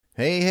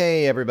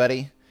Hey,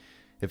 everybody.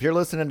 If you're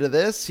listening to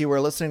this, you are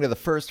listening to the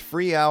first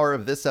free hour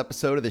of this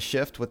episode of The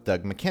Shift with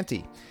Doug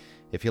McKenty.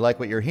 If you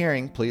like what you're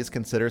hearing, please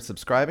consider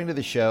subscribing to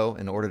the show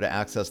in order to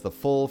access the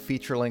full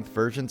feature-length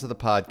versions of the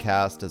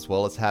podcast, as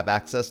well as have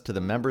access to the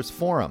members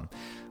forum,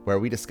 where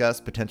we discuss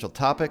potential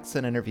topics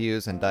and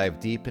interviews and dive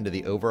deep into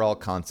the overall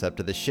concept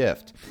of The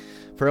Shift.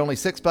 For only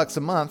 $6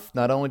 a month,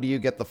 not only do you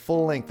get the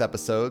full-length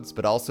episodes,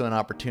 but also an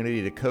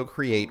opportunity to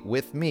co-create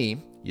with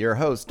me, your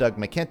host, Doug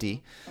McKenty,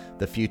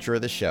 the future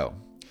of the show.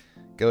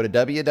 Go to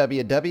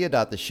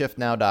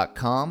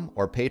www.theshiftnow.com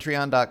or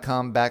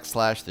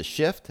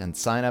patreon.com/theshift and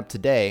sign up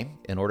today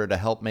in order to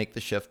help make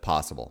the shift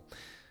possible.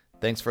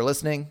 Thanks for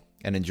listening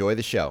and enjoy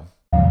the show.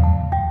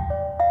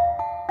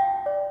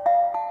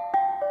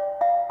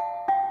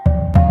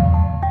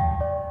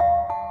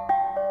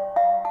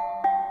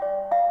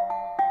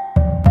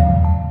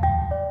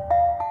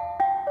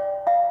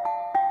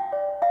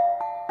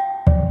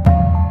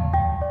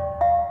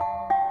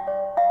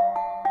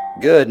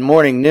 Good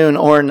morning, noon,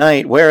 or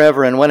night,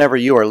 wherever and whenever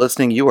you are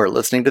listening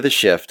to The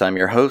Shift. I'm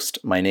your host.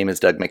 My name is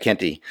Doug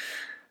McKenty.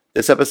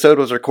 This episode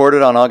was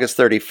recorded on August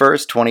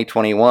 31st,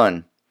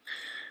 2021.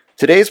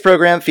 Today's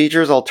program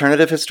features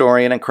alternative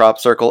historian and crop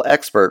circle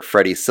expert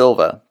Freddy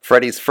Silva.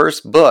 Freddy's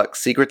first book,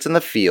 Secrets in the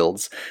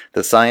Fields,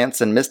 The Science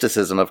and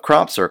Mysticism of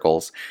Crop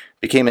Circles,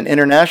 became an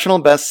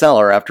international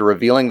bestseller after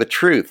revealing the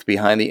truth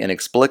behind the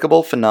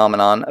inexplicable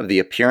phenomenon of the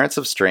appearance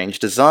of strange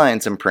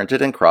designs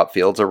imprinted in crop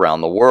fields around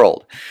the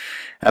world.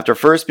 After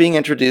first being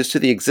introduced to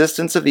the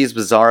existence of these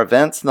bizarre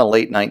events in the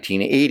late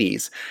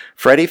 1980s,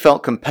 Freddy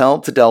felt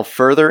compelled to delve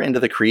further into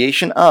the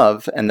creation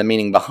of, and the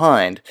meaning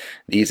behind,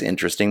 these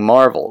interesting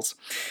marvels.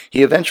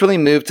 He eventually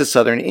moved to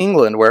southern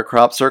England, where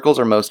crop circles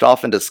are most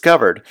often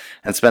discovered,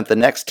 and spent the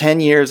next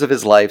 10 years of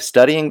his life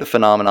studying the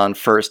phenomenon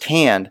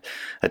firsthand,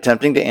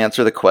 attempting to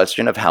answer the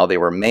question of how they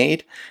were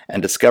made,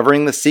 and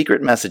discovering the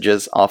secret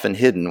messages often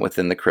hidden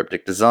within the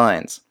cryptic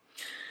designs.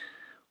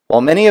 While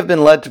many have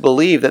been led to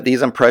believe that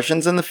these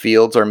impressions in the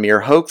fields are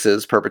mere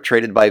hoaxes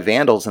perpetrated by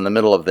vandals in the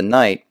middle of the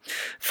night,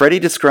 Freddy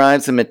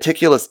describes in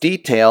meticulous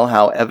detail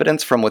how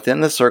evidence from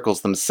within the circles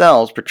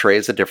themselves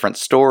portrays a different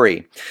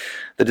story.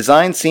 The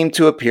designs seem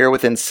to appear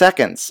within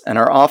seconds and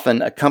are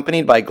often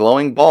accompanied by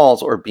glowing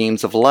balls or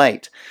beams of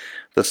light.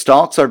 The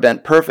stalks are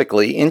bent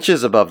perfectly,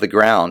 inches above the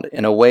ground,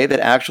 in a way that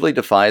actually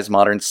defies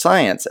modern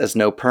science, as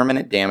no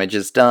permanent damage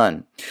is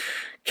done.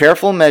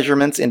 Careful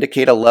measurements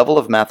indicate a level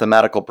of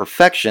mathematical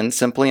perfection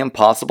simply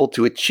impossible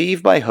to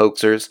achieve by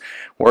hoaxers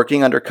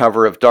working under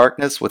cover of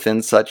darkness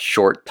within such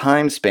short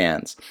time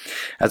spans,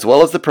 as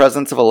well as the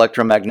presence of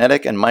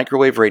electromagnetic and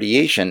microwave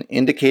radiation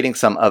indicating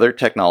some other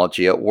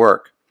technology at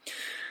work.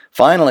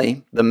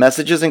 Finally, the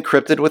messages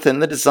encrypted within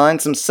the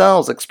designs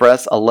themselves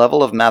express a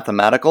level of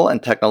mathematical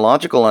and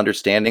technological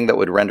understanding that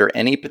would render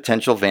any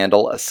potential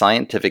vandal a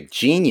scientific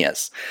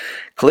genius.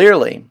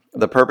 Clearly,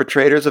 the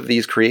perpetrators of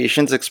these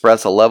creations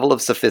express a level of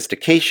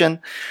sophistication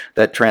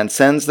that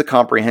transcends the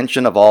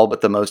comprehension of all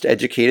but the most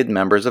educated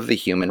members of the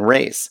human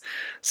race.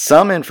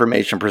 Some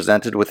information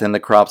presented within the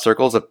crop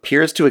circles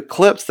appears to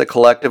eclipse the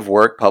collective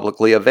work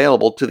publicly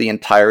available to the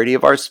entirety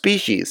of our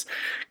species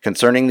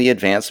concerning the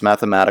advanced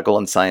mathematical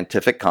and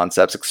scientific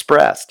concepts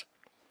expressed.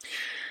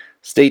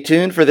 Stay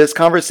tuned for this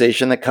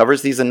conversation that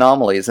covers these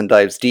anomalies and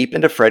dives deep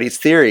into Freddy's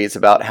theories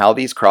about how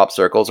these crop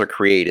circles are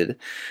created,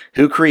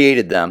 who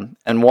created them,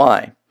 and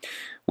why.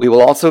 We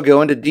will also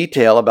go into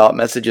detail about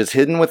messages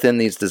hidden within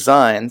these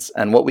designs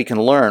and what we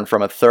can learn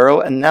from a thorough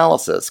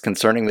analysis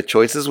concerning the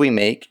choices we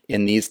make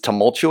in these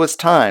tumultuous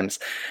times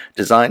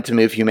designed to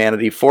move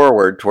humanity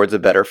forward towards a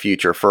better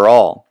future for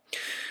all.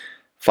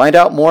 Find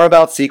out more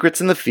about Secrets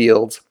in the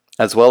Fields,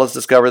 as well as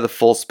discover the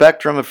full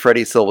spectrum of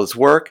Freddy Silva's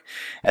work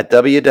at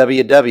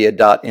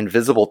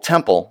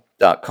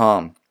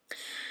www.invisibletemple.com.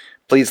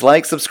 Please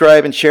like,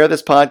 subscribe, and share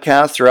this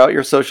podcast throughout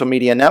your social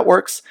media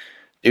networks.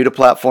 Due to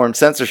platform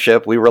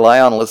censorship, we rely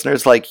on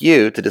listeners like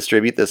you to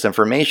distribute this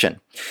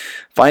information.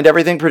 Find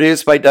everything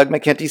produced by Doug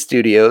McKenty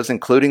Studios,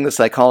 including the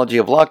Psychology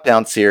of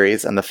Lockdown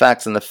series and the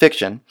Facts and the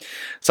Fiction.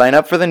 Sign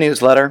up for the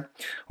newsletter,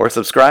 or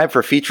subscribe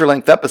for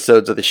feature-length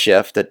episodes of The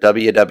Shift at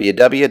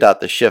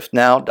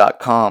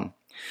www.theshiftnow.com.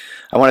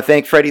 I want to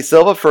thank Freddy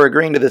Silva for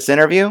agreeing to this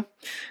interview,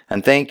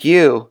 and thank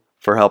you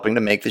for helping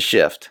to make the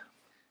shift.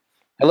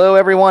 Hello,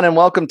 everyone, and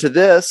welcome to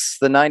this,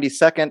 the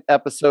 92nd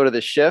episode of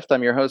The Shift.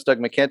 I'm your host, Doug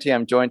McKenty.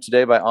 I'm joined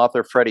today by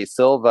author Freddy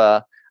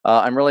Silva.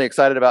 I'm really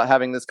excited about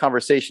having this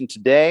conversation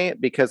today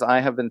because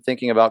I have been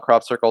thinking about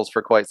crop circles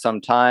for quite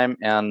some time,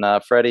 and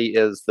Freddy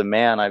is the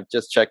man. I've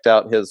just checked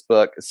out his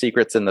book,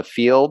 Secrets in the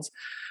Fields.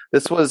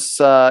 This was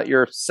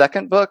your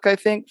second book, I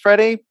think,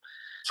 Freddy?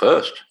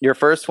 First. Your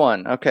first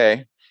one,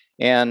 okay.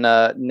 And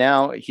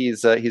now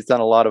he's done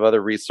a lot of other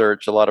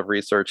research. A lot of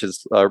research.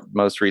 His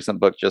most recent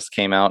book just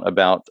came out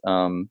about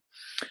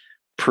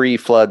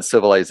pre-flood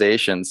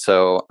civilization.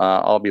 So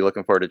I'll be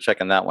looking forward to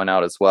checking that one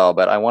out as well.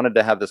 But I wanted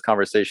to have this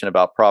conversation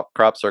about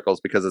crop circles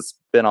because it's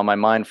been on my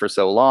mind for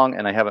so long,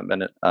 and I haven't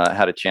been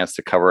had a chance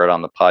to cover it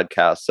on the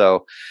podcast.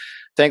 So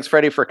thanks,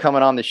 Freddy, for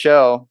coming on the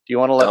show. Do you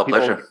want to let people?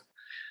 Pleasure.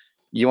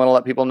 You want to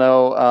let people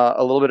know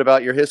a little bit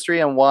about your history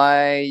and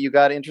why you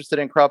got interested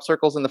in crop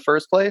circles in the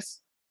first place?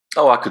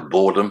 Oh, I could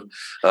bore them.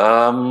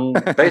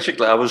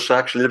 Basically, I was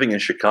actually living in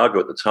Chicago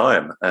at the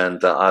time,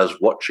 and I was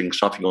watching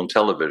something on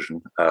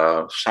television,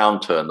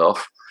 sound turned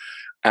off,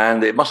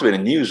 and it must have been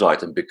a news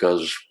item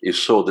because you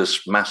saw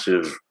this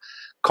massive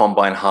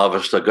combine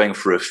harvester going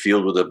through a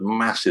field with a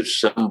massive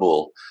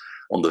symbol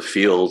on the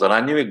field, and I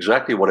knew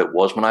exactly what it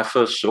was when I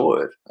first saw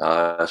it.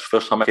 It's the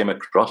first time I came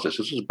across this.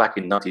 This was back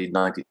in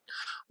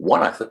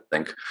 1991, I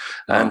think,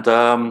 Wow.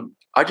 and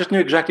I just knew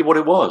exactly what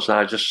it was.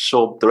 I just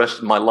saw the rest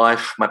of my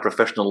life, my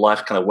professional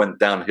life, kind of went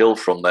downhill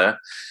from there.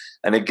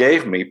 And it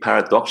gave me,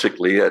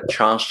 paradoxically, a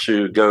chance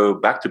to go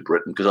back to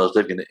Britain because I was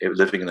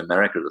living in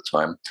America at the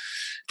time.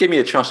 It gave me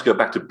a chance to go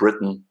back to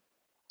Britain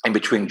in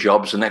between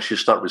jobs and actually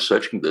start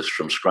researching this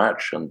from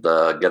scratch and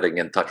getting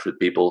in touch with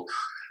people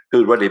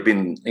who'd already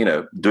been,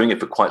 doing it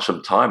for quite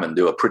some time, and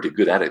they were pretty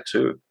good at it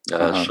too.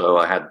 Uh-huh. So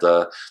I had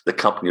the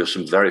company of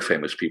some very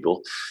famous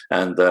people,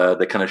 and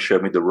they kind of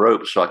showed me the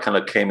ropes. So I kind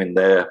of came in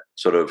their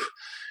sort of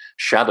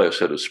shadow,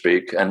 so to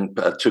speak, and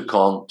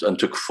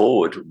took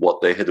forward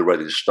what they had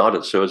already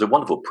started. So it was a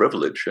wonderful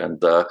privilege.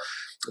 And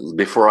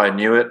before I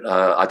knew it,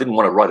 I didn't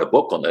want to write a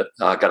book on it.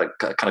 I kind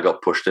of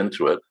got pushed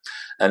into it,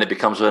 and it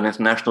becomes an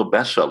international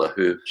bestseller.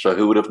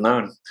 Who would have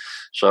known?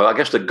 So I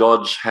guess the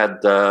gods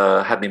had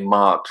me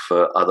marked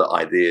for other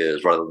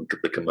ideas rather than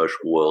the commercial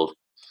world.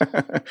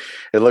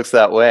 It looks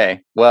that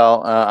way.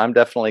 Well, I'm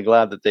definitely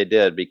glad that they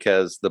did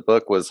because the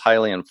book was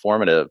highly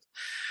informative.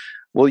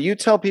 Will you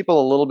tell people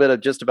a little bit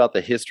of just about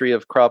the history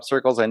of crop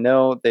circles? I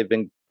know they've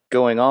been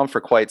going on for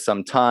quite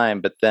some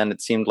time, but then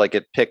it seemed like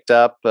it picked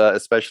up,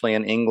 especially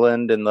in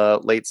England in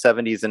the late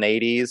 70s and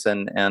 80s,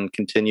 and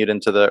continued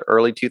into the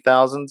early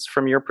 2000s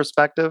from your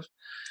perspective.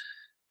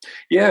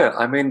 Yeah,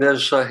 I mean,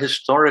 there's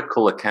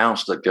historical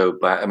accounts that go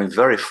back, I mean,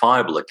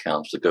 verifiable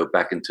accounts that go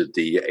back into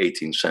the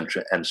 18th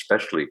century and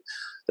especially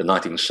the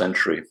 19th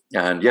century.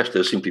 And yes,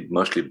 they seem to be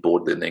mostly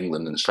born in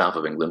England and south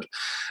of England.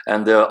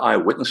 And there are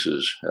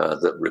eyewitnesses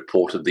that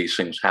reported these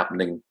things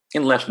happening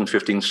in less than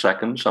 15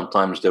 seconds.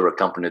 Sometimes they're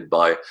accompanied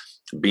by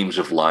beams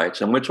of light.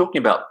 And we're talking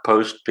about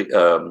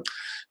postal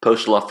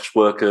office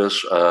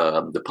workers,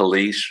 the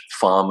police,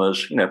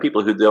 farmers,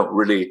 people who don't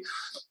really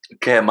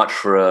care much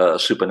for a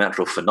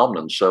supernatural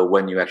phenomenon. So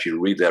when you actually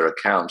read their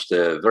accounts,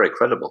 they're very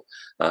credible.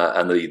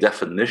 And the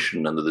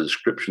definition and the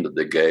description that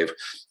they gave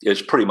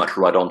is pretty much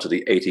right on to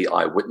the 80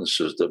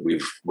 eyewitnesses that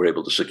were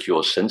able to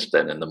secure since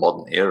then in the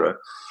modern era.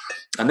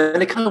 And then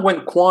it kind of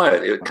went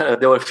quiet.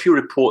 There were a few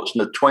reports in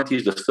the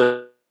 20s,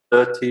 the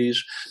 30s.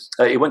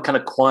 It went kind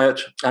of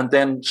quiet. And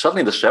then suddenly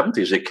in the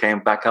 70s, it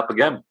came back up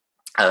again.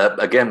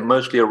 Again,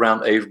 mostly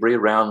around Avebury,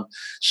 around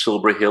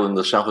Silbury Hill in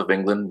the south of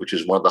England, which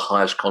is one of the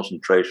highest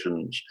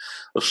concentrations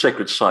of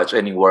sacred sites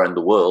anywhere in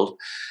the world.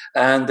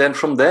 And then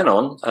from then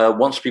on,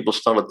 once people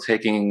started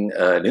taking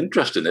an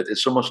interest in it,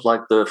 it's almost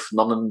like the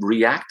phenomenon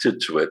reacted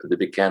to it. They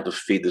began to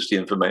feed us the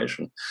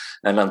information.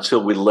 And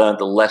until we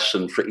learned a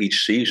lesson for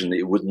each season,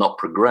 it would not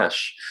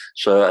progress.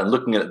 So, and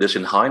looking at this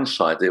in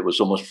hindsight, it was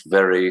almost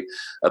very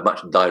much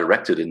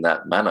directed in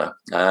that manner.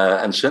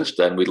 And since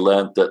then, we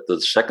learned that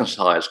the second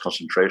highest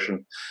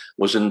concentration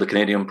was in the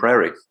Canadian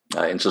Prairie,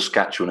 in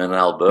Saskatchewan and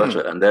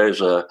Alberta. And there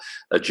is a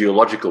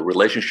geological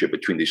relationship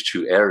between these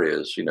two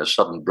areas.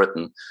 Southern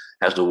Britain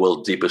has the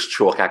world's deepest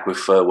chalk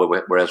aquifer,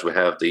 whereas we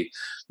have the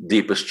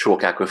deepest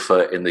chalk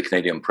aquifer in the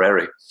Canadian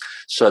Prairie.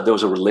 So there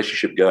was a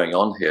relationship going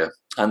on here.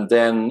 And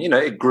then,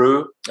 it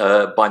grew.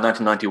 By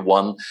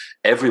 1991,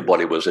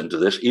 everybody was into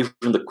this. Even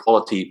the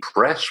quality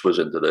press was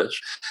into this.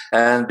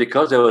 And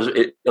because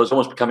it was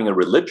almost becoming a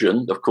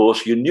religion, of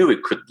course, you knew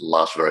it couldn't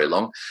last very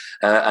long.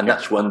 And Yeah.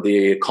 that's when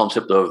the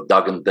concept of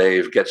Doug and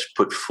Dave gets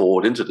put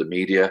forward into the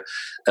media,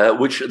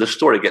 which the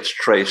story gets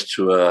traced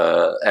to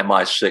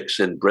MI6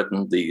 in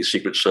Britain, the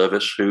Secret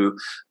Service, who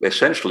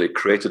essentially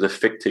created a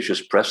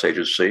fictitious press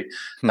agency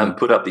Hmm. and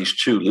put up these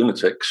two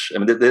lunatics. I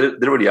mean,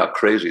 they really are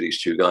crazy,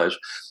 these two guys,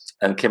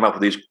 and came up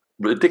with these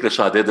ridiculous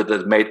idea that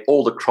they'd made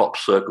all the crop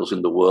circles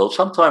in the world,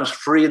 sometimes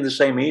free in the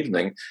same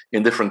evening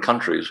in different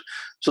countries.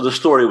 So the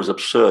story was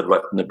absurd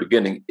right from the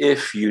beginning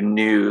if you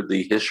knew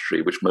the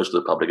history, which most of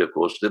the public, of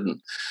course,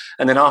 didn't.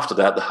 And then after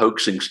that, the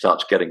hoaxing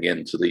starts getting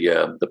into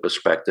the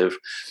perspective.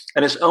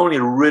 And it's only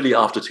really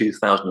after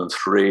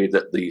 2003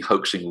 that the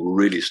hoaxing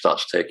really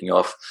starts taking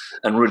off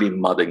and really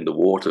mudding the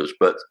waters.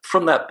 But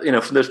from that,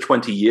 from those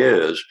 20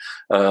 years,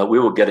 we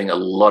were getting a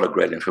lot of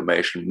great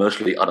information,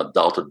 mostly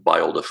unadulterated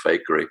by all the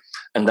fakery.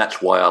 And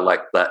that's why I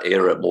like that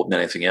era more than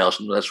anything else.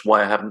 And that's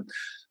why I haven't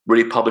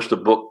really published a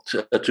book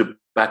to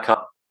back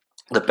up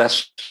the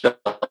best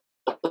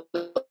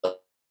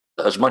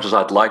as much as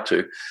I'd like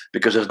to,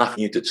 because there's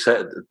nothing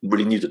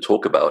really new to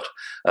talk about.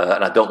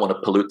 And I don't want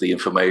to pollute the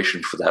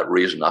information for that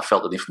reason. I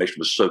felt that the information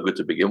was so good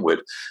to begin with,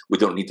 we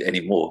don't need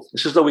any more.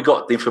 It's as though we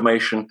got the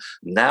information.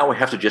 Now we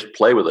have to just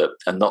play with it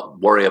and not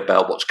worry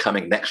about what's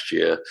coming next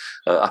year.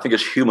 I think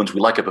as humans,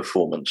 we like a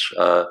performance.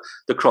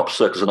 The crop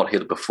circles are not here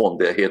to perform.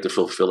 They're here to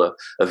fulfill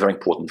a very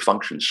important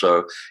function.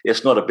 So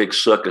it's not a big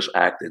circus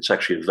act. It's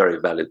actually a very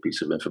valid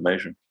piece of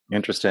information.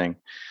 Interesting.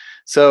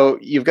 So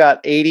you've got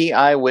 80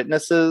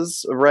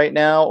 eyewitnesses right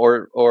now,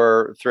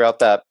 or throughout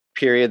that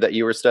period that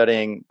you were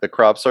studying the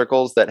crop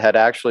circles, that had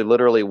actually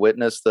literally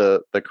witnessed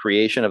the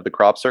creation of the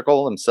crop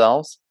circle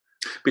themselves?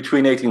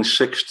 Between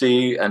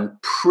 1860 and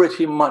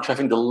pretty much, I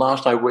think the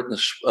last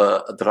eyewitness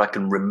that I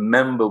can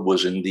remember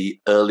was in the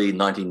early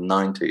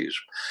 1990s.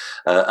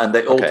 And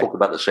they all talk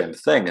about the same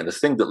thing. And the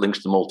thing that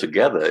links them all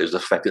together is the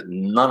fact that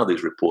none of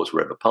these reports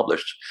were ever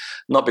published.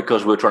 Not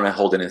because we were trying to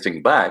hold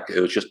anything back. It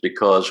was just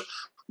because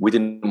we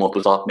didn't want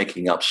to start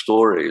making up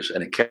stories,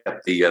 and it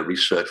kept the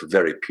research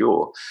very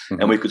pure.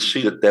 Mm-hmm. And we could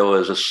see that there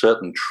was a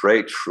certain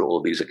trait for all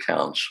of these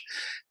accounts.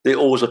 They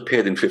always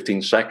appeared in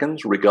 15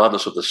 seconds,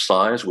 regardless of the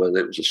size, whether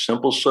it was a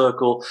simple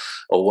circle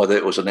or whether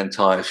it was an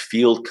entire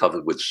field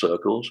covered with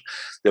circles.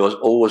 There was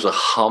always a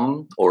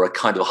hum or a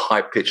kind of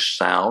high-pitched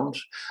sound,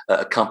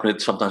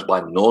 accompanied sometimes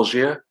by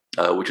nausea,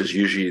 which is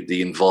usually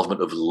the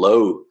involvement of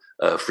low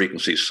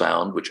frequency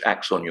sound, which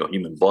acts on your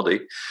human body.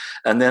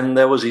 And then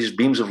there was these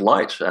beams of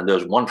light. And there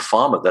was one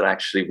farmer that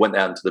actually went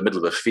out into the middle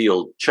of a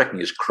field checking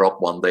his crop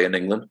one day in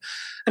England.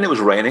 And it was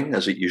raining,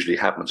 as it usually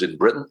happens in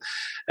Britain.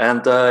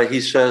 And he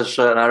says,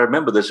 and I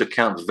remember this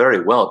account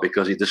very well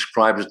because he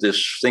describes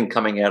this thing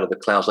coming out of the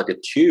clouds like a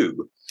tube.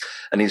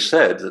 And he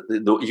said,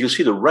 you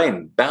see the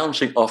rain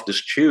bouncing off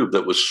this tube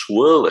that was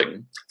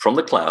swirling from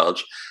the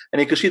clouds, and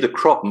you could see the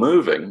crop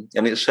moving.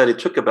 And it said it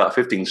took about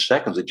 15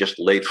 seconds. It just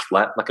laid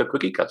flat like a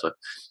cookie cutter.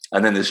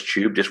 And then this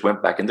tube just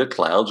went back into the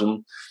clouds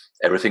and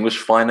everything was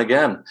fine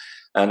again.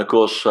 And of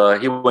course,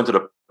 he went to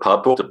the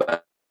pub, talked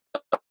about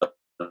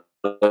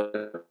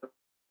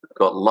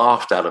got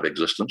laughed out of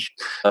existence.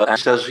 And he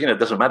says, it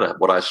doesn't matter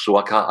what I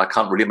saw. I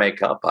can't really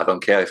make up. I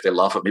don't care if they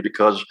laugh at me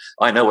because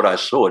I know what I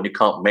saw, and you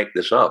can't make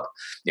this up.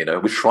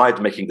 We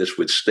tried making this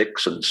with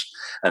sticks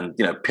and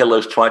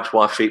pillows tied to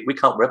our feet. We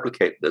can't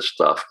replicate this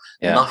stuff.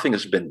 Yeah. Nothing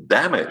has been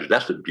damaged.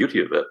 That's the beauty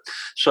of it.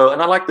 So,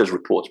 and I like those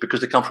reports because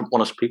they come from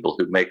honest people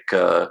who make,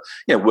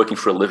 working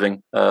for a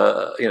living,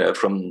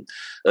 from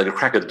the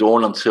crack of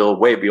dawn until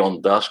way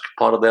beyond dusk,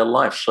 part of their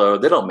life. So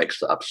they don't make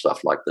up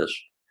stuff like this.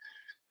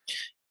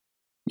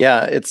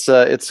 Yeah, it's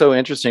so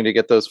interesting to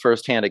get those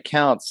firsthand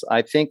accounts.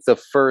 I think the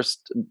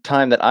first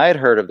time that I had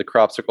heard of the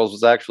crop circles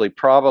was actually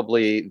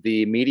probably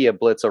the media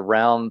blitz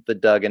around the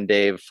Doug and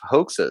Dave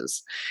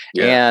hoaxes.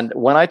 Yeah. And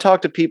when I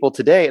talk to people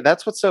today,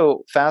 that's what's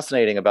so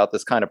fascinating about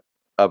this kind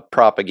of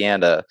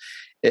propaganda.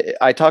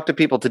 I talk to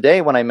people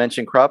today when I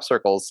mention crop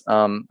circles.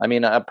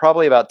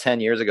 Probably about 10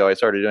 years ago, I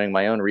started doing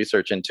my own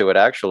research into it.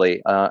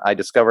 Actually, I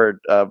discovered,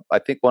 I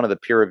think, one of the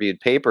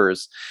peer-reviewed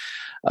papers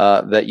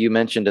that you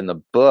mentioned in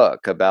the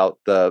book about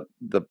the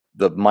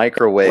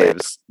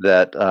microwaves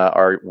that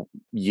are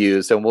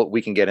used, and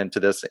we can get into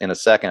this in a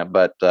second.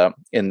 But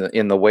in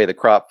the way the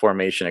crop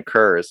formation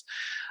occurs,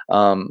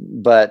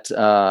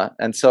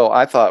 and so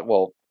I thought,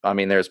 well,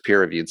 there's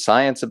peer-reviewed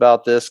science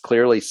about this.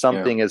 Clearly,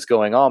 something is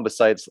going on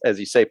besides, as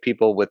you say,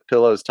 people with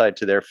pillows tied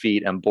to their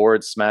feet and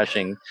boards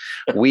smashing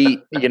wheat,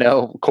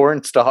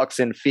 corn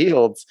stalks in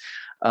fields.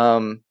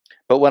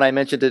 But when I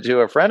mentioned it to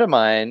a friend of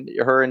mine,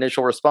 her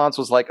initial response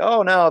was like,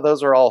 "Oh no,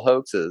 those are all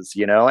hoaxes,"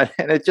 and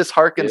it just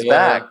harkens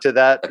back to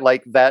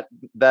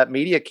that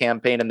media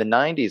campaign in the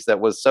 90s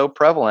that was so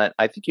prevalent.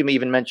 I think you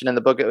even mentioned in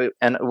the book,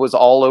 and it was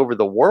all over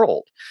the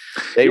world.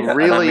 They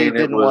really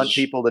didn't want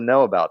people to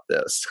know about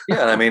this.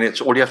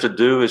 It's all you have to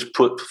do is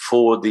put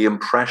forward the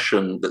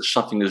impression that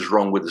something is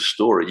wrong with the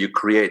story. You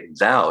create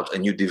doubt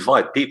and you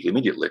divide people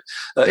immediately.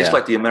 It's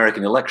like the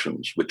American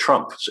elections with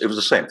Trump. It was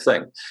the same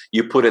thing.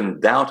 You put in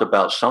doubt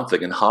about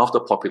something, and half the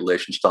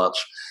population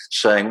starts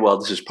saying, well,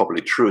 this is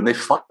probably true, and they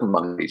fight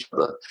among each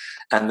other,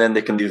 and then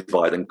they can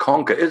divide and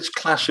conquer. It's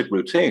classic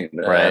routine.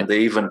 Right. And they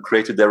even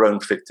created their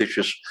own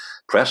fictitious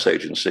press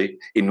agency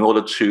in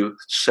order to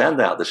send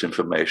out this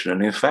information.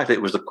 And in fact,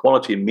 it was the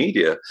quality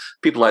media,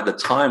 people like the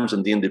Times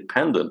and the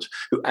Independent,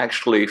 who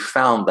actually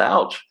found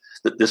out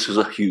that this is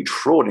a huge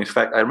fraud. In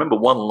fact, I remember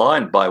one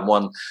line by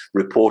one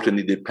reporter in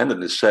the Independent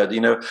that said,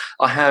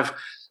 I have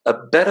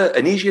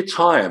an easier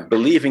time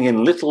believing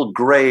in little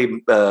gray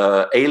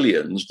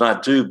aliens than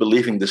I do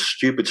believing this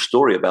stupid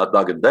story about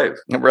Doug and Dave.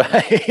 Right.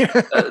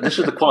 This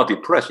is the quality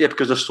press. Yeah,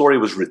 because the story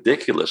was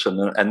ridiculous.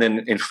 And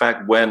then, in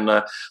fact, when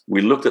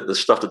we looked at the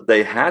stuff that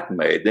they had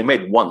made, they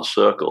made one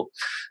circle.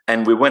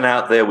 And we went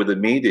out there with the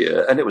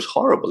media, and it was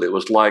horrible. It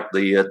was like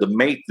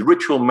the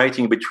ritual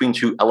mating between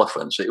two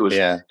elephants. It was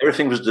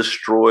everything was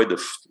destroyed.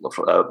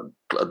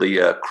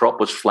 The crop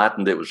was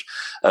flattened. It was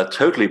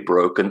totally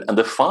broken. And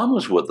the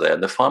farmers were there.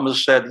 And the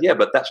farmers said, yeah,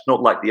 but that's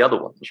not like the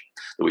other ones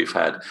that we've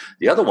had.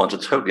 The other ones are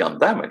totally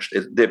undamaged.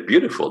 They're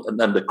beautiful. And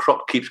then the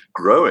crop keeps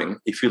growing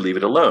if you leave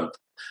it alone.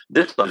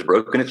 This is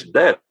broken, it's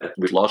dead.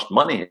 We've lost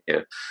money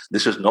here.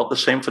 This is not the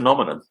same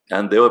phenomenon.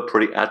 And they were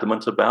pretty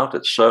adamant about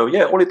it. So,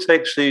 yeah, all it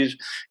takes is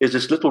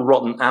this little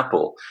rotten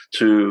apple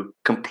to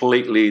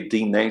completely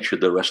denature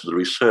the rest of the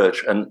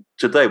research. And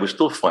today we're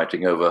still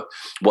fighting over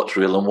what's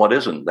real and what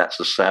isn't. That's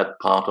the sad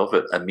part of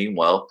it. And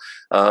meanwhile,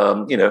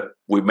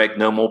 we make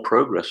no more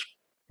progress.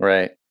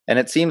 Right. And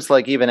it seems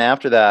like even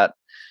after that,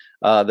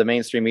 the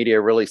mainstream media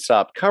really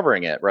stopped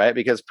covering it, right?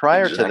 Because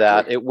prior to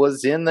that, it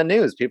was in the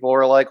news. People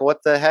were like,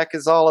 "What the heck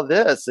is all of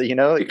this?"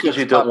 Because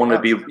you don't want to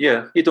be,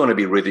 you don't want to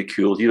be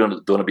ridiculed. You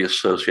don't want to be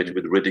associated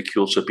with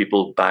ridicule. So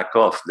people back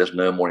off. There's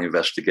no more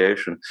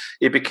investigation.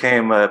 It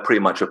became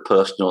pretty much a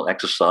personal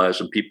exercise,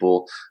 and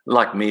people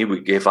like me, we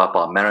gave up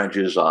our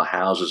marriages, our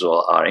houses,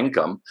 or our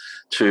income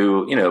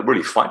to,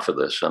 really fight for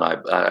this. And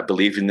I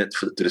believe in it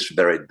to this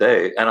very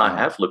day. And I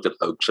have looked at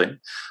hoaxing.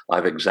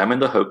 I've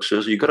examined the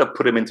hoaxes. You've got to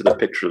put them into the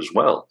picture as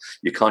well.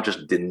 You can't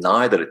just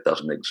deny that it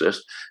doesn't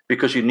exist,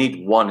 because you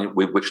need one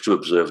with which to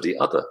observe the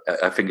other.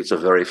 I think it's a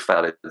very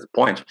valid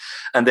point.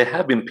 And there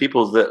have been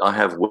people that I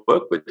have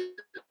worked with,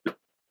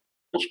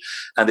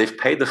 and they've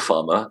paid the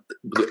farmer.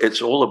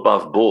 It's all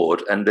above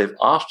board, and they've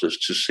asked us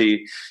to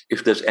see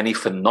if there's any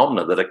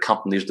phenomena that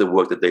accompanies the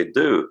work that they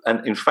do.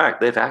 And in fact,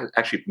 they've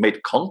actually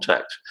made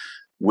contact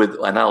with,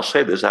 and I'll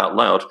say this out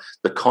loud,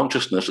 the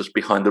consciousness that's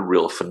behind the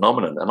real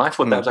phenomenon. And I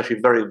thought that was actually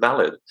a very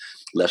valid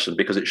lesson,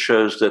 because it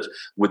shows that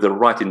with the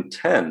right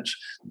intent,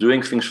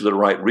 doing things for the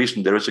right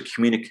reason, there is a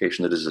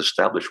communication that is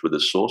established with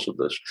the source of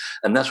this.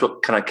 And that's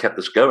what kind of kept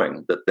us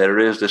going, that there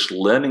is this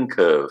learning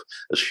curve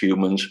as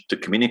humans to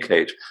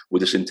communicate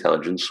with this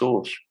intelligent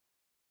source.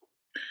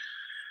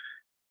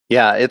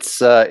 Yeah,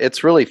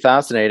 it's really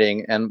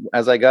fascinating. And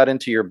as I got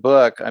into your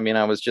book, I mean,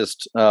 I was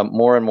just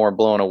more and more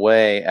blown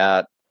away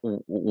at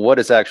what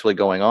is actually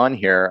going on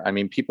here. I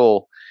mean,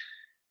 people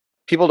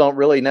don't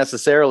really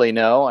necessarily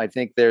know. I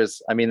think there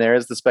is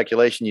the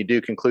speculation. You do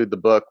conclude the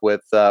book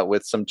with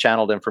some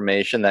channeled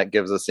information that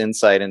gives us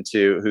insight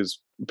into who's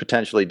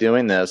potentially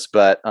doing this,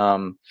 but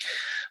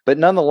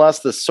nonetheless,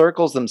 the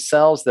circles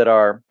themselves that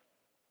are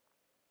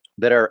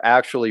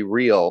actually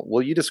real.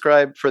 Will you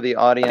describe for the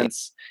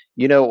audience,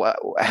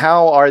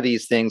 how are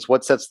these things?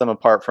 What sets them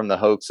apart from the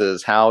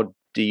hoaxes? How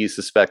do you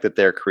suspect that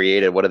they're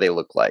created? What do they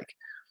look like?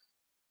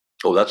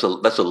 Oh, that's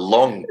a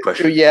long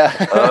question.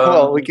 Yeah.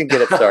 Well, we can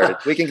get it started.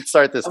 We can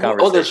start this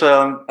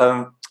conversation.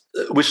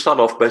 We start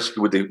off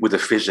basically with the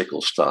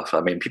physical stuff. I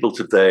mean, people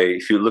today,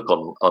 if you look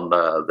on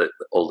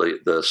all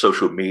the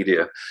social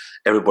media,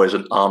 everybody's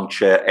an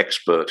armchair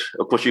expert.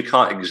 Of course, you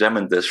can't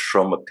examine this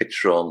from a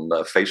picture on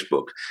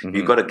Facebook. Mm-hmm.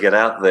 You've got to get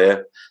out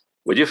there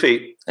with your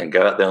feet and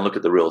go out there and look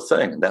at the real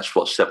thing. And that's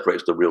what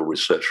separates the real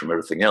research from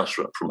everything else,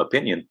 from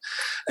opinion.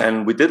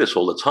 And we did this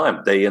all the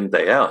time, day in,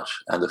 day out.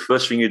 And the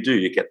first thing you do,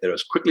 you get there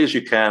as quickly as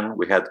you can.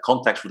 We had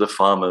contacts with the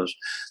farmers.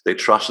 They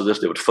trusted us.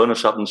 They would phone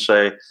us up and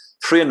say,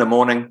 3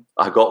 a.m,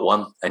 I got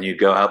one. And you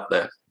go out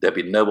there. There'd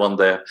be no one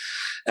there.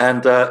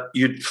 And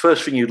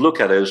first thing you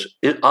look at is,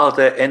 are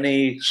there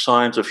any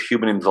signs of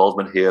human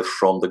involvement here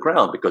from the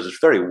ground? Because it's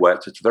very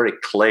wet. It's very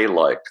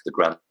clay-like, the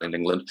ground in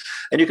England.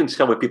 And you can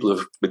tell where people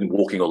have been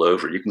walking all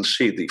over it. You can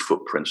see the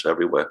footprints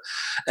everywhere.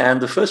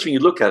 And the first thing you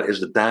look at is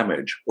the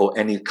damage or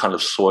any kind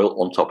of soil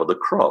on top of the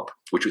crop,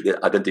 which they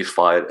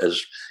identified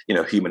as,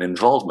 human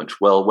involvement.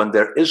 Well, when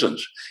there isn't,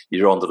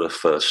 you're on to the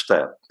first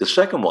step. The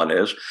second one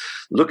is,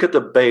 look at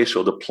the base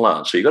of the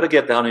plant. So you've got to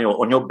get down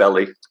on your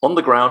belly, on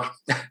the ground.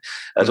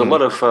 There's a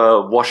lot of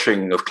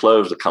washing of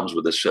clothes that comes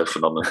with this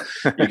phenomenon.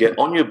 You get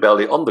on your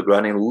belly, on the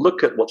ground, and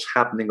look at what's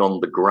happening on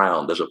the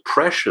ground. There's a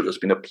pressure that's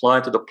been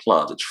applied to the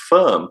plant. It's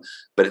firm,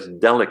 but it's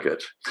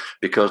delicate,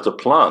 because the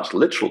plants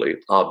literally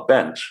are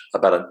bent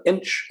about an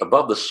inch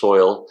above the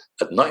soil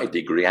at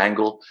 90-degree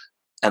angle,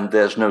 and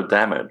there's no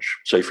damage.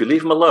 So if you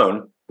leave them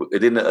alone,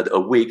 within a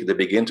week, they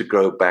begin to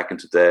grow back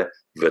into their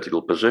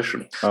vertical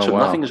position. So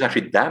nothing is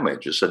actually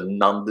damaged. It's a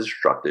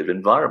non-destructive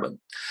environment.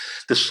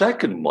 The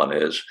second one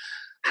is,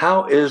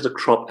 how is the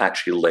crop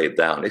actually laid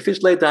down? If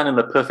it's laid down in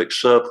a perfect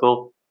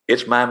circle,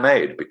 it's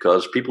man-made,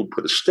 because people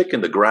put a stick in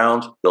the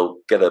ground, they'll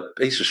get a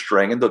piece of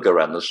string, and they'll go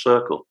around the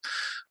circle.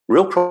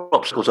 Real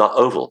crop circles are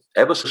oval,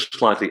 ever so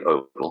slightly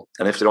oval.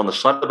 And if they're on the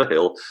side of a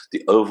hill,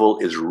 the oval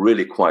is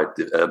really quite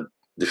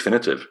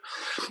definitive.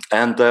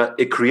 And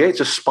it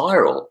creates a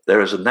spiral. There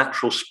is a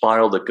natural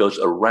spiral that goes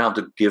around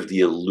to give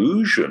the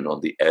illusion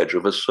on the edge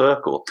of a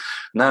circle.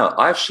 Now,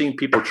 I've seen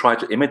people try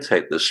to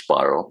imitate this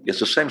spiral. It's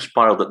the same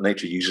spiral that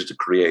nature uses to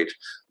create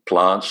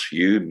plants,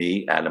 you,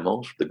 me,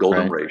 animals, the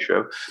golden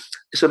ratio.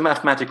 It's a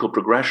mathematical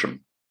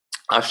progression.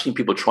 I've seen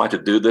people try to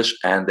do this,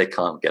 and they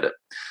can't get it.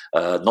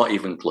 not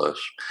even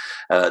close.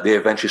 They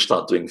eventually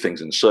start doing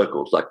things in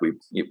circles, like we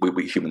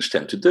humans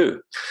tend to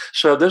do.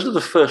 So those are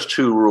the first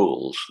two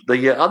rules.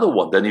 The other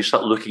one, then you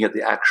start looking at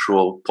the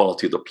actual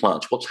quality of the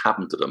plants, what's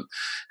happened to them.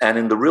 And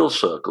in the real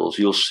circles,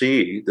 you'll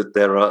see that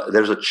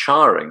there's a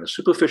charring, a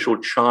superficial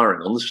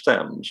charring on the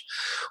stems,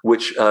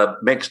 which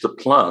makes the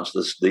plants,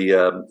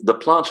 the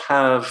plants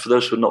have, for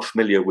those who are not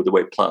familiar with the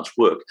way plants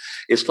work,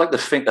 it's like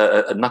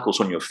the knuckles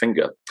on your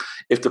finger.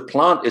 If the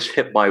plant is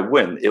hit by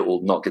wind, it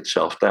will knock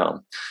itself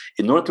down.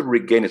 In order to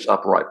regain its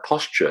upright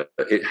posture,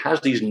 it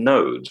has these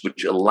nodes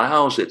which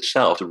allows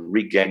itself to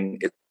regain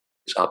its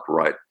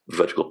upright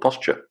vertical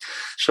posture.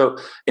 So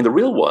in the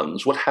real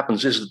ones, what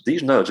happens is that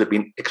these nodes have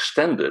been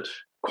extended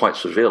quite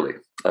severely.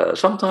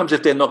 Sometimes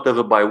if they're knocked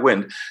over by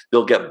wind,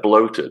 they'll get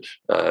bloated.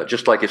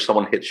 Just like if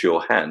someone hits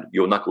your hand,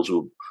 your knuckles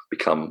will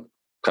become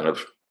kind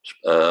of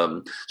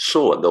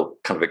sore and they'll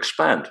kind of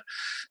expand.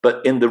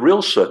 But in the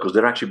real circles,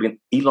 they're actually being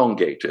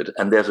elongated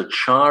and there's a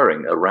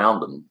charring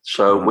around them.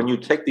 So when you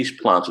take these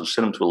plants and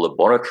send them to a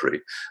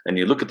laboratory and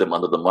you look at them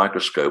under the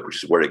microscope,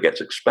 which is where it gets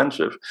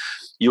expensive,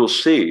 you'll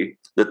see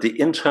that the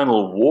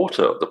internal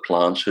water of the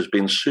plants has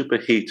been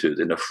superheated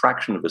in a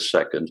fraction of a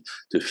second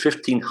to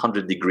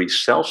 1500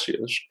 degrees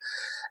Celsius.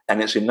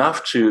 And it's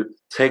enough to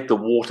take the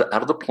water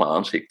out of the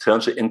plants, it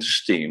turns it into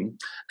steam,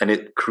 and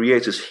it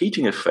creates this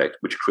heating effect,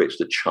 which creates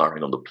the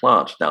charring on the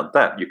plants. Now,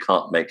 that you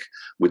can't make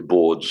with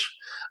boards,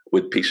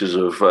 with pieces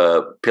of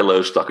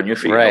pillows stuck on your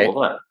feet, and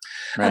all that.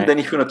 Right. And then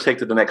if you want to take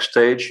to the next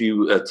stage,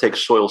 you take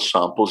soil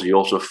samples. You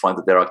also find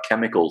that there are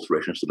chemical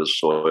alterations to the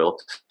soil.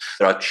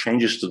 There are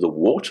changes to the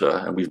water,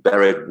 and we've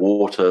buried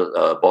water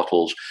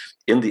bottles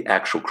in the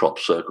actual crop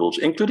circles,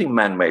 including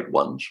man-made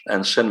ones,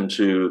 and sent them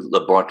to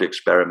laboratory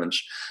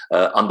experiments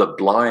under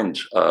blind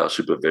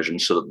supervision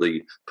so that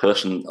the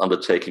person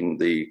undertaking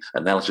the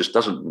analysis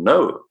doesn't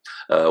know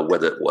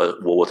where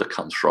water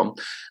comes from.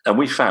 And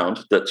we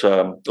found that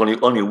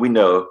only we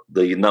know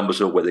the numbers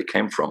of where they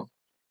came from.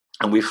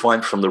 And we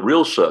find from the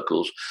real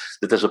circles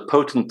that there's a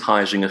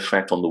potentizing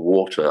effect on the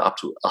water up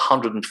to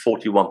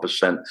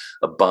 141%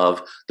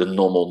 above the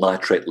normal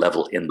nitrate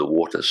level in the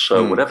water.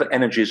 So whatever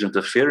energy is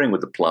interfering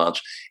with the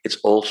plants, it's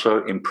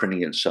also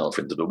imprinting itself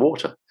into the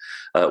water,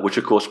 which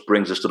of course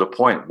brings us to the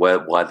point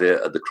why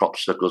the crop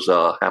circles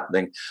are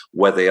happening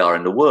where they are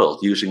in the world,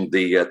 using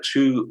the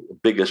two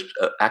biggest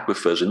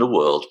aquifers in the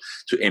world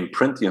to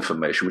imprint the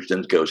information, which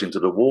then goes into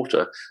the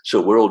water. So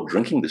we're all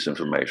drinking this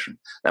information.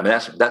 I mean,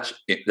 that's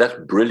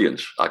brilliant.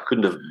 I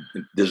couldn't have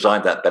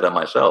designed that better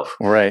myself.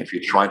 Right. If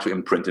you're trying to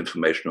imprint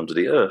information onto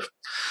the earth.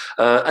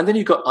 And then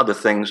you've got other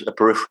things, a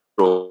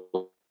peripheral,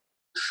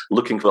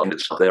 looking for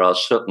itself. There are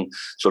certain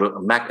sort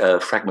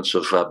of fragments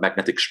of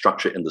magnetic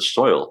structure in the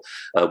soil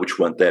which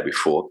weren't there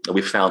before. And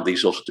we found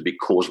these also to be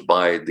caused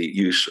by the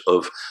use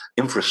of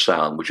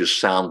infrasound, which is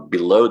sound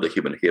below the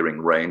human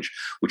hearing range,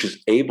 which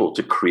is able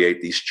to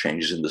create these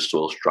changes in the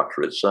soil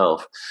structure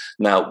itself.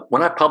 Now,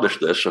 when I published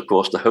this, of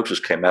course, the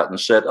hoaxers came out and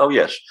said, oh,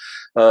 yes,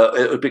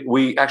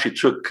 we actually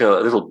took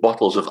little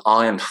bottles of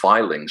iron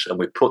filings and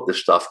we put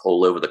this stuff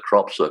all over the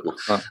crop circle.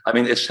 I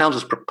mean, it sounds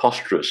as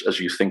preposterous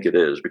as you think it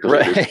is, because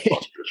it is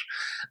preposterous.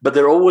 But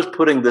they're always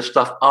putting this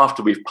stuff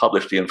after we've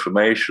published the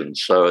information.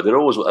 So they're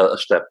always a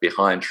step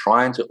behind,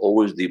 trying to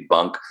always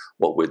debunk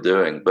what we're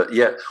doing. But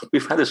yet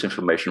we've had this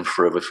information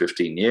for over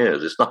 15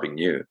 years. It's nothing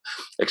new,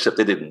 except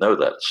they didn't know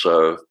that.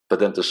 So, but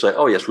then to say,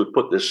 oh, yes, we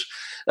put this,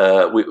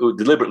 we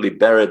deliberately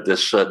buried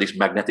these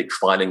magnetic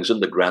filings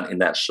in the ground in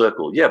that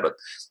circle. Yeah, but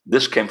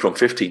this came from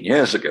 15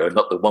 years ago,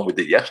 not the one we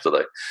did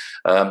yesterday.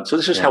 So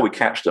this is how we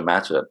catch the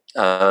matter.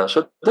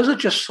 So those are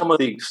just some of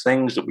the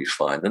things that we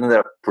find. And then there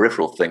are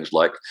peripheral things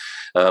like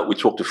we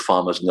talk to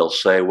farmers and they'll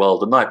say, well,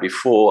 the night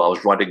before I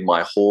was riding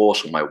my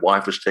horse and my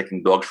wife was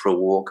taking dogs for a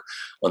walk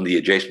on the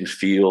adjacent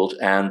field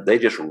and they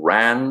just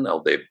ran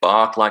or they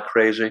barked like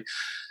crazy.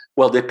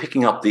 Well, they're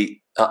picking up the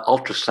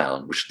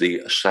ultrasound, which is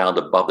the sound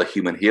above the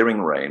human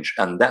hearing range.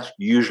 And that's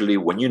usually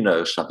when you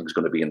know something's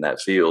going to be in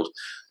that field.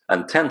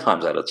 And 10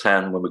 times out of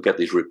 10, when we get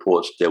these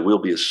reports, there will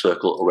be a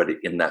circle already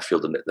in that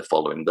field the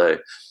following day.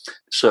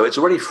 So it's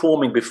already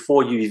forming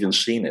before you've even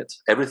seen it.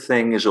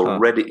 Everything is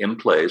already in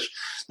place.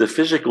 The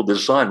physical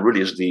design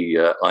really is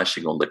the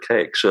icing on the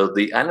cake. So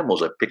the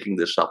animals are picking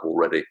this up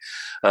already.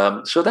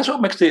 So that's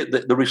what makes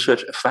the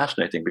research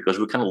fascinating, because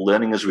we're kind of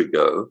learning as we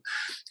go.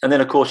 And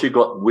then, of course, you've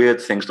got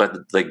weird things like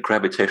the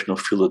gravitational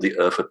field of the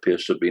Earth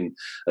appears to have been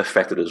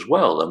affected as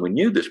well. And we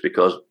knew this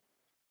because,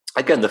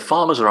 again, the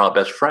farmers are our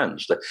best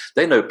friends.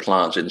 They know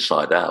plants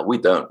inside out. We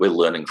don't. We're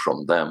learning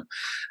from them.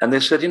 And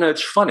they said,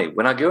 it's funny.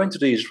 When I go into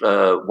these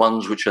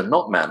ones which are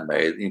not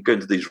man-made, you go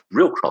into these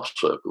real crop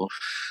circles,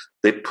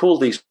 they pull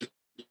these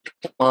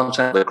plants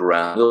out of the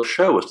ground. They'll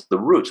show us the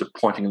roots are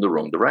pointing in the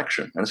wrong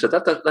direction. And I said,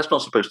 that's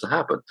not supposed to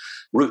happen.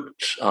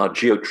 Roots are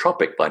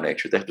geotropic by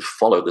nature. They have to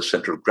follow the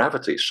center of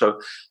gravity. So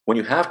when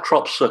you have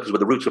crop circles where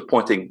the roots are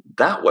pointing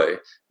that way,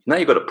 now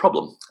you've got a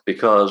problem,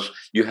 because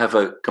you have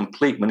a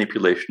complete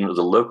manipulation of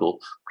the local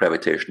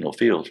gravitational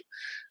field.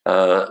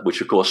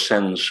 which of course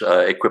sends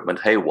equipment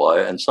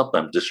haywire and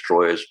sometimes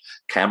destroys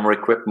camera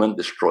equipment,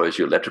 destroys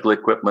your electrical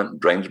equipment,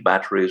 drains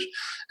batteries.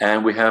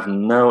 And we have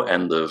no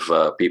end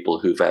of people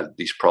who've had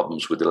these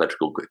problems with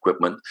electrical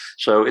equipment.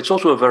 So it's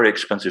also a very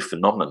expensive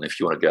phenomenon if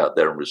you want to go out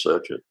there and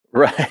research it.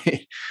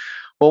 Right.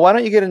 Well, why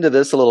don't you get into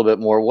this a little bit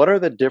more? What are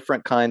the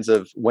different kinds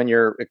of, when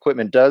your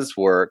equipment does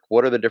work,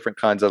 what are the different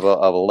kinds of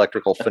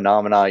electrical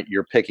phenomena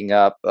you're picking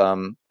up? I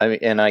mean,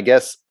 and I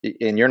guess,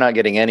 and you're not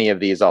getting any of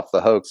these off the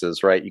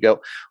hoaxes, right? You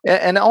go,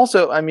 and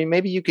also, I mean,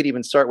 maybe you could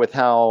even start with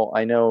how,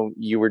 I know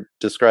you were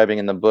describing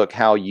in the book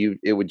how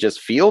it would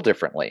just feel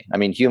differently. I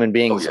mean, human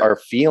beings are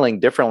feeling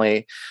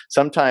differently,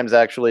 sometimes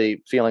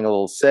actually feeling a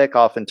little sick,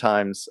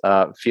 oftentimes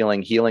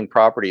feeling healing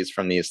properties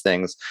from these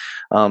things.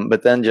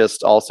 But then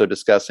just also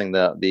discussing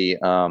the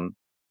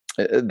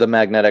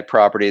magnetic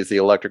properties, the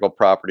electrical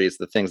properties,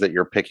 the things that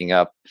you're picking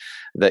up,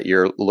 that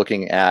you're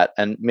looking at,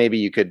 and maybe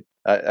you could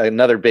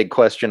another big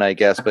question, I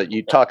guess. But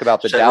you talk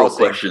about the dowsing,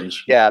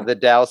 questions. the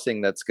dowsing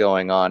that's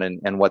going on,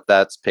 and what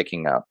that's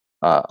picking up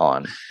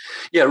on.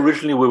 Yeah,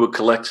 originally we were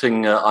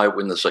collecting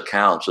eyewitness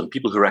accounts and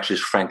people who are actually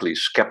frankly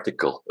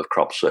skeptical of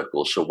crop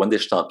circles. So when they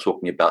start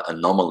talking about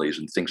anomalies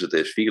and things that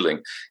they're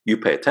feeling, you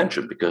pay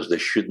attention because they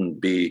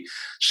shouldn't be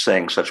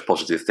saying such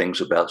positive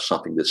things about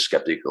something they're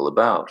skeptical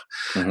about.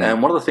 Mm-hmm.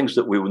 And one of the things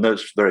that we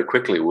noticed very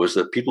quickly was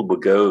that people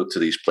would go to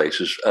these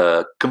places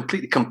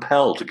completely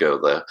compelled to go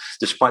there,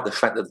 despite the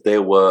fact that they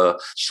were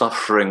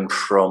suffering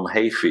from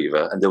hay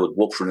fever, and they would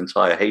walk through an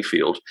entire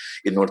hayfield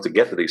in order to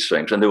get to these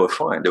things, and they were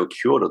fine. They were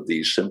cured of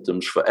these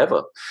symptoms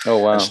forever. Oh,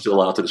 wow. And still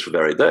are to this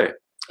very day.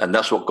 And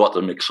that's what got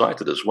them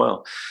excited as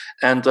well.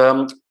 And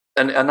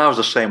I was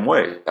the same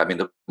way. I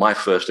mean, my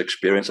first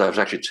experience, I was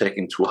actually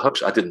taken to a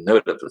hoax. I didn't know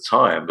it at the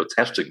time, but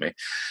testing me.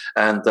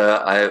 And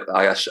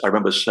I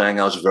remember saying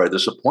I was very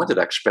disappointed.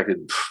 I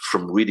expected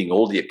from reading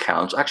all the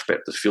accounts, I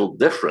expected to feel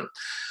different.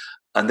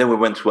 And then we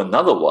went to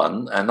another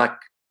one, and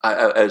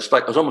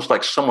it was almost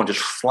like someone just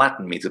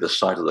flattened me to the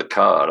side of the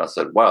car. And I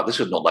said, wow, this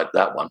is not like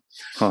that one.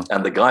 Huh.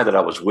 And the guy that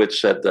I was with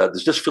said,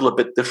 does this feel a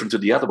bit different to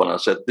the other one? And I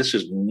said, this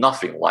is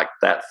nothing like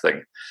that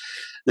thing.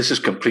 This is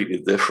completely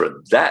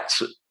different.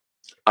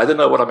 I don't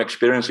know what I'm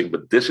experiencing,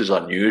 but this is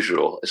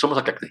unusual. It's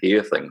almost like I can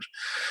hear things.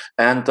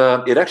 And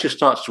it actually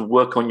starts to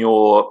work on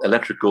your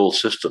electrical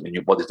system, in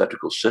your body's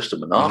electrical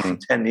system. And after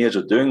 10 years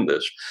of doing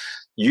this,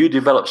 you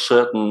develop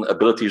certain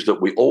abilities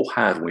that we all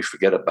have and we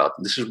forget about.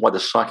 And this is why the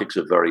psychics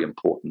are very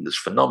important, this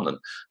phenomenon.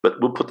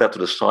 But we'll put that to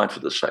the side for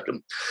the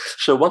second.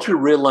 So once we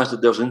realized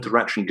that there was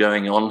interaction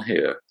going on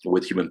here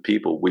with human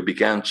people, we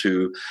began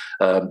to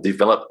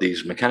develop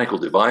these mechanical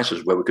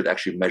devices where we could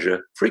actually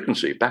measure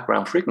frequency,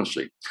 background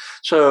frequency.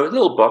 So a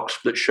little box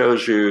that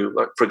shows you,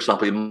 for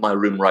example, in my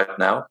room right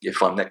now,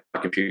 if I'm next to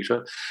my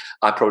computer,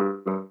 I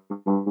probably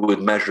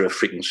would measure a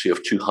frequency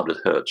of 200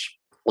 hertz.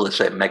 Well, let's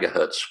say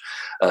megahertz,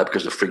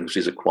 because the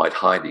frequencies are quite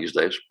high these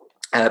days.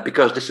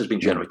 Because this has been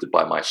generated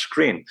by my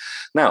screen.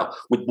 Now,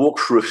 we'd walk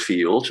through a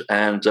field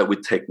and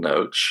we'd take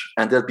notes,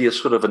 and there'd be a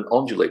sort of an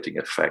undulating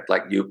effect,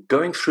 like you're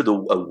going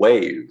through a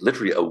wave,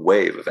 literally a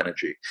wave of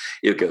energy.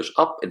 It goes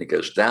up and it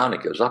goes down,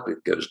 it goes up,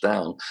 it goes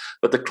down.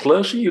 But the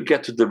closer you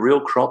get to the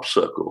real crop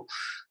circle,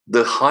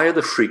 the higher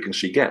the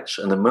frequency gets.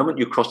 And the moment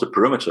you cross the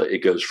perimeter,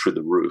 it goes through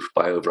the roof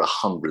by over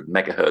 100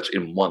 megahertz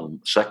in 1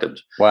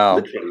 second. Wow.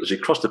 Literally, as you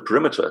cross the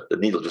perimeter, the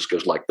needle just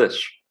goes like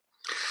this.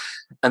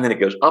 And then it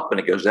goes up and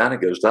it goes down, it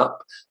goes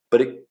up,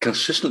 but it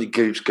consistently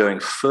keeps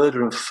going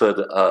further and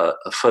further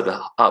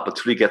up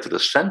until you get to the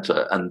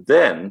center. And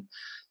then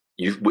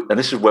and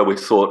this is where we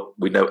thought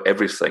we know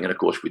everything, and of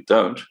course we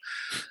don't.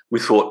 We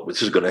thought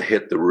this is going to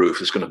hit the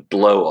roof, it's going to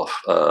blow off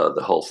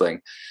the whole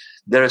thing.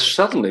 There is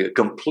suddenly a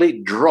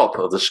complete drop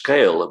of the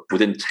scale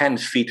within 10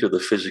 feet of the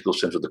physical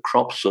center of the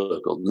crop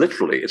circle.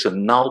 Literally, it's a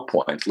null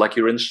point, like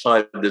you're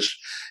inside this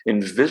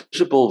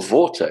invisible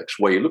vortex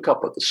where you look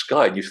up at the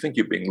sky and you think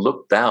you're being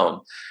looked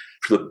down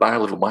through the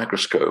barrel of a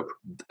microscope.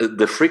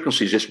 The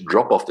frequencies just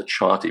drop off the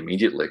chart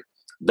immediately.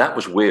 That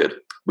was weird.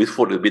 We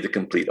thought it would be the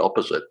complete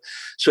opposite.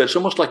 So it's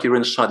almost like you're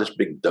inside this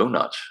big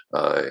donut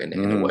in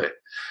a way.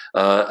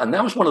 And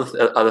that was one of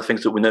the other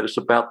things that we noticed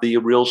about the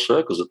real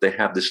circles, that they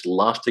have this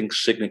lasting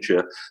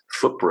signature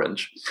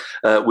footprint,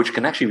 which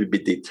can actually be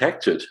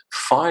detected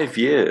 5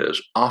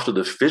 years after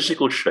the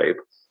physical shape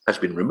has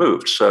been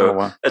removed.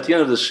 So at the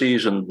end of the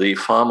season, the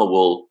farmer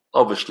will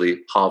obviously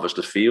harvest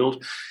the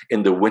field.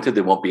 In the winter,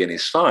 there won't be any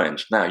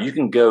signs. Now, you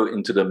can go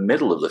into the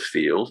middle of the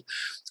field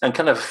and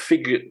kind of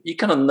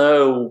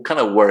know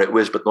where it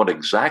is, but not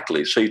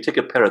exactly. So you take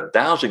a pair of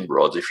dowsing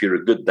rods, if you're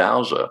a good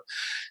dowser,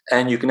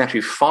 and you can actually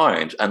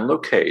find and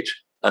locate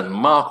and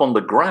mark on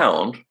the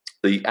ground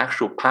the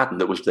actual pattern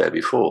that was there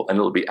before. And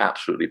it'll be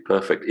absolutely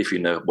perfect if you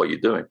know what you're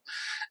doing.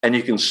 And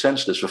you can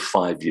sense this for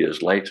 5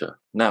 years later.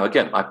 Now,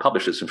 again, I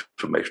published this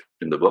information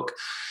in the book.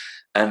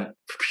 And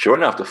sure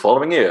enough, the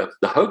following year,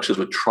 the hoaxers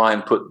would try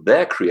and put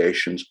their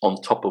creations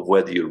on top of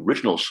where the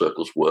original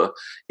circles were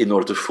in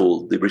order to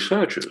fool the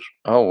researchers.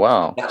 Oh,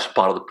 wow. That's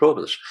part of the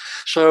purpose.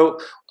 So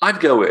I'd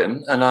go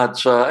in and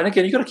and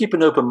again, you've got to keep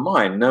an open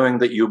mind, knowing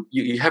that you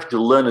have to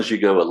learn as you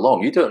go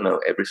along. You don't know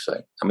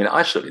everything. I mean,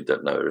 I certainly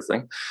don't know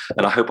everything,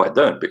 and I hope I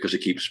don't, because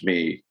it keeps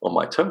me on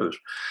my toes.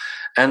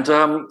 And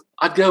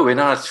I'd go in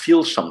and I'd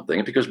feel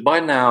something, because by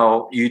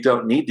now you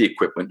don't need the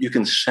equipment. You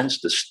can sense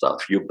this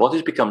stuff. Your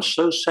body's become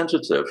so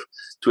sensitive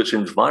to its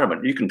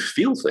environment. You can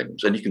feel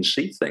things and you can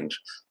see things.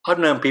 I've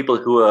known people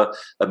who are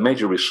a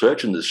major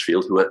research in this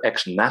field who are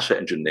ex-NASA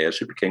engineers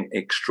who became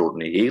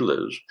extraordinary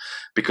healers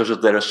because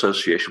of their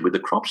association with the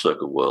crop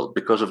circle world,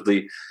 because of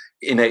the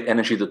innate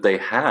energy that they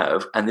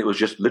have, and it was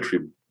just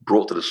literally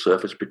brought to the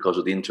surface because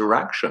of the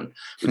interaction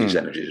with these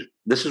energies.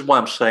 This is why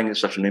I'm saying it's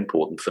such an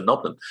important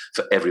phenomenon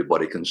for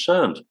everybody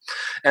concerned.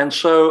 And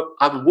so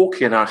I would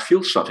walk in and I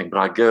feel something, but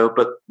I go,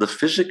 but the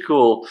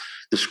physical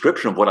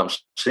description of what I'm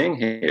seeing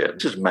here,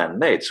 this is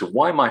man-made. So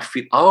why am I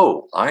feeling?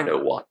 Oh, I know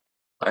why.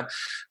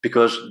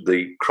 Because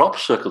the crop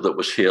circle that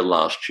was here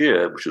last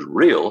year, which is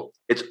real,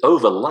 it's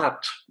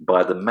overlapped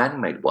by the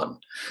man-made one.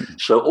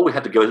 So all we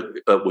had to go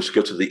was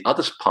go to the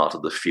other part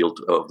of the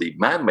field of the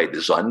man-made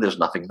design. There's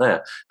nothing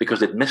there because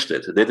they'd missed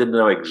it. They didn't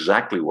know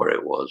exactly where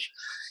it was.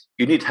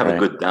 You need to have a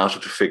good dowser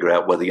to figure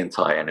out where the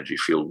entire energy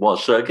field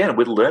was. So again,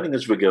 we're learning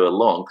as we go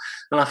along.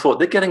 And I thought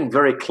they're getting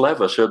very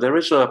clever. So there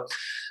is a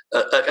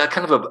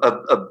kind of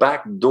a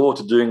back door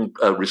to doing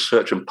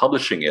research and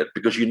publishing it,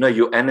 because you know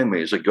your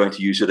enemies are going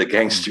to use it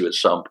against you at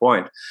some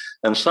point.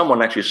 And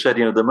someone actually said,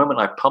 the moment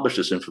I publish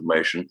this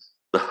information,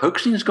 the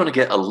hoaxing is going to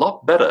get a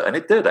lot better. And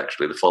it did,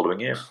 actually, the following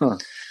year.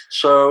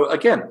 So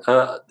again,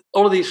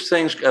 all of these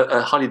things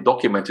are highly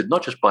documented,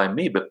 not just by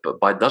me, but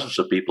by dozens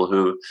of people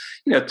who,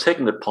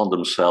 taken it upon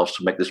themselves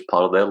to make this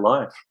part of their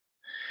life.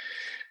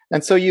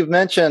 And so you've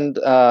mentioned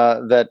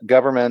that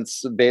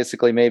governments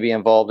basically may be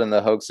involved in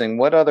the hoaxing.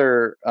 What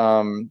other,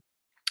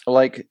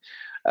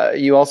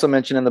 you also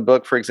mentioned in the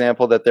book, for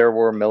example, that there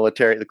were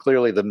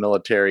clearly the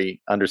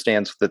military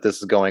understands that this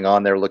is going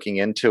on. They're looking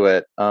into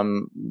it.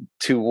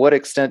 To what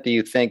extent do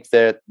you think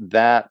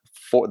that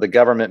for the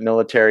government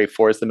military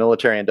force, the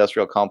military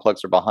industrial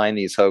complex are behind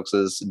these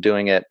hoaxes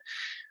doing it?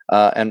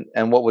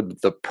 And what would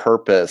the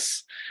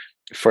purpose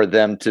for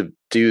them to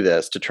do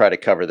this, to try to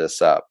cover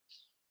this up?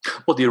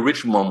 Well, the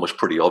original one was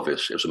pretty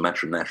obvious. It was a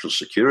matter of national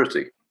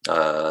security.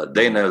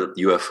 They know that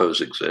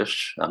UFOs exist.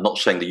 I'm not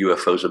saying the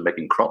UFOs are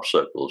making crop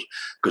circles,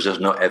 because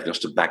there's no evidence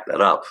to back that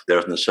up.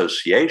 There's an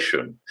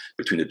association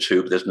between the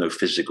two, but there's no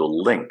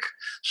physical link.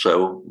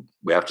 So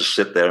we have to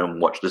sit there and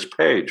watch this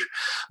page.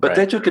 But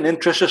they took an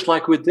interest just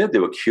like we did. They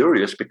were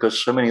curious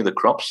because so many of the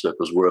crop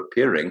circles were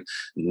appearing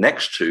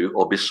next to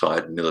or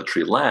beside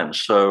military land.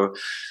 So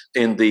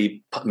in the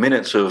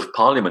minutes of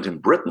Parliament in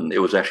Britain, it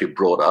was actually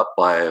brought up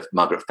by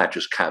Margaret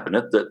Thatcher's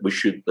cabinet that we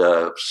should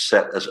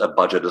set as a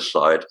budget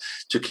aside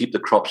to keep the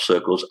crop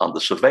circles under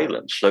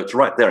surveillance. So it's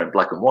right there in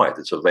black and white.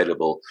 It's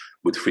available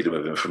with Freedom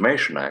of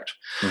Information Act.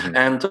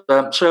 And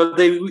so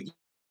they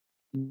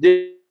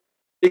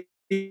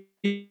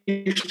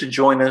used to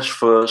join us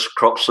for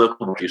crop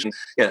circle using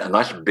a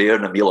nice beer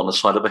and a meal on the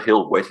side of a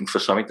hill, waiting for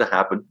something to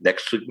happen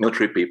next to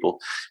military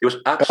people. It was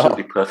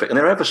absolutely perfect. And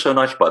they're ever so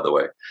nice, by the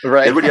way.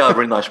 They really are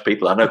very nice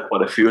people. I know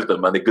quite a few of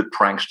them, and they're good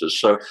pranksters.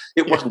 So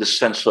it wasn't a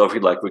sense of,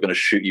 like, we're going to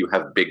shoot you,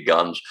 have big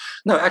guns.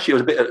 No,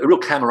 actually, it was a real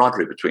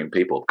camaraderie between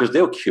people, because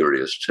they were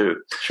curious too.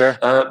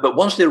 But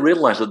once they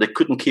realized that they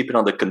couldn't keep it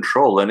under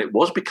control, and it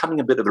was becoming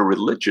a bit of a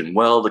religion,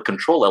 well, the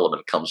control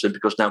element comes in,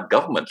 because now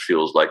government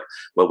feels like,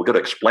 well, we've got to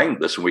explain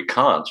this, and we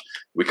can't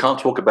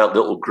talk about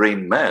little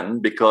green men,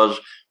 because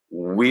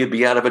we'd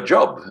be out of a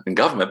job in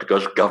government,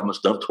 because governments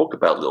don't talk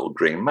about little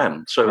green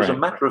men. So it was a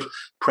matter of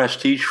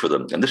prestige for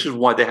them. And this is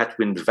why they had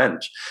to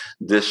invent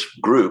this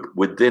group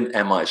within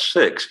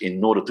MI6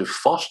 in order to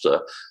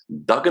foster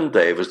Doug and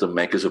Dave as the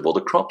makers of all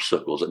the crop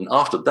circles. And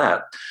after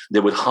that,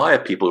 they would hire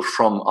people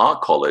from our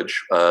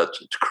college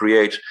to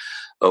create.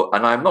 Oh,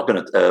 and I'm not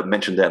going to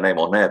mention their name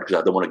on air, because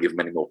I don't want to give them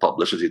any more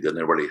publicity than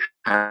they already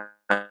have.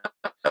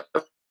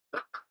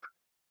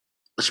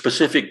 A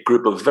specific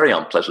group of very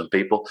unpleasant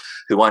people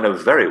who I know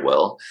very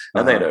well,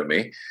 and they know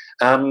me,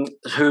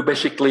 who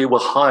basically were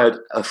hired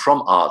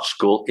from art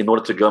school in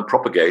order to go and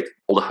propagate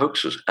all the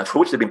hoaxes, and for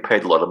which they've been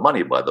paid a lot of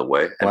money, by the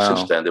way. And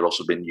since then, they've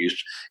also been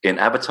used in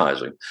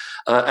advertising.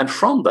 And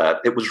from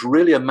that, it was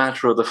really a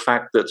matter of the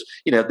fact that,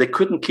 they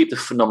couldn't keep the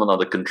phenomenon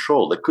under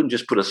control. They couldn't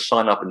just put a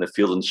sign up in the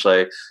field and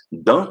say,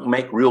 don't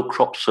make real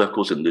crop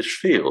circles in this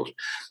field.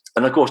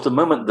 And of course, the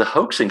moment the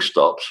hoaxing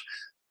stops,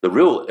 the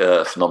real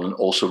phenomenon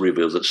also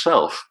reveals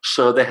itself.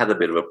 So they had a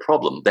bit of a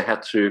problem. They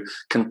had to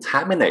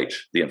contaminate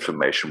the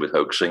information with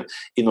hoaxing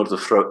in order to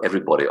throw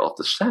everybody off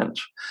the scent.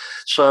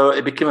 So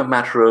it became a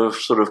matter of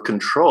sort of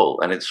control,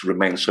 and it's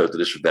remained so to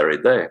this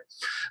very day.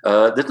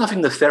 There's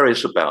nothing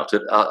nefarious about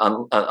it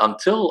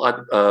until,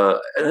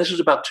 and this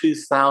was about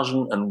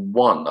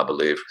 2001, I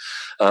believe,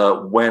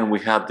 when we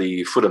had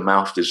the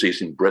foot-and-mouth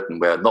disease in Britain,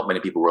 where not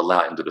many people were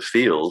allowed into the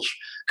fields,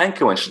 And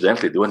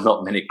coincidentally, there were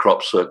not many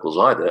crop circles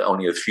either,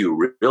 only a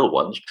few real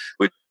ones,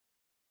 which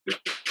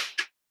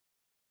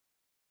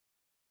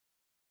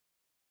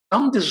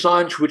some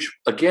designs which,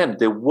 again,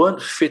 they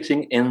weren't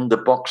fitting in the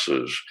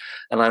boxes.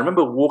 And I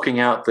remember walking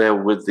out there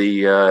with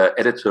the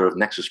editor of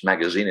Nexus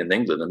magazine in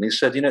England, and he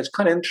said, it's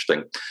kind of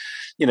interesting.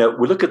 We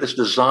look at this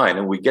design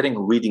and we're getting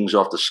readings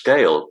off the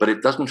scale, but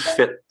it doesn't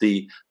fit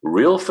the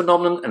real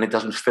phenomenon and it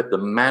doesn't fit the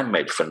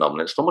man-made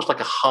phenomenon. It's almost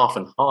like a half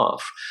and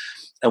half.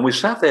 And we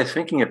sat there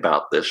thinking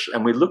about this,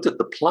 and we looked at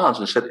the plants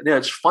and said,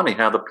 it's funny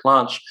how the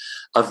plants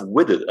have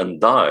withered and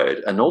died,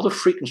 and all the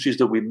frequencies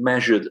that we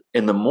measured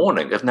in the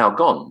morning have now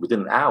gone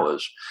within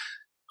hours.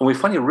 And we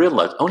finally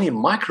realized only a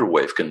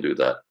microwave can do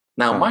that.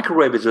 Now,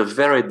 microwave is a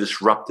very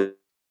disruptive.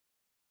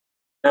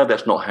 Now,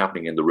 that's not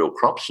happening in the real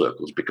crop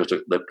circles because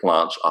the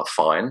plants are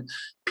fine.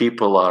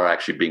 People are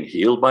actually being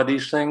healed by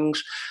these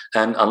things.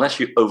 And unless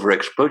you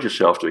overexpose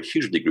yourself to a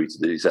huge degree to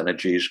these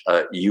energies,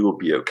 you will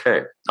be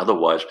okay.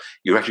 Otherwise,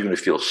 you're actually going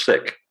to feel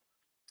sick.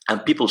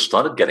 And people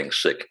started getting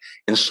sick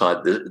inside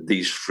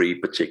these three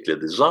particular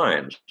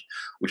designs,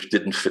 which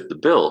didn't fit the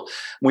bill.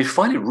 We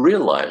finally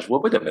realized,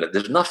 well, wait a minute,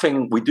 there's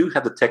nothing, we do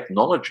have the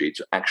technology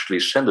to actually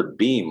send a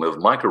beam of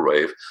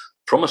microwave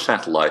from a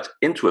satellite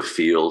into a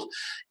field,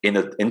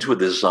 into a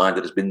design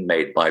that has been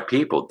made by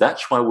people.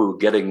 That's why we were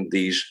getting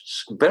these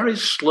very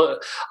slow,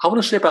 I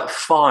want to say about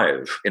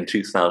 5 in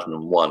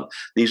 2001,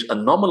 these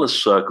anomalous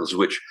circles,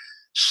 which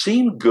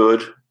seem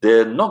good.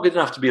 They're not good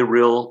enough to be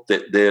real.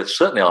 They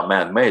certainly are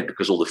man-made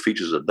because all the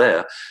features are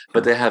there,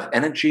 but they have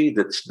energy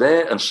that's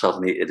there, and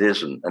suddenly it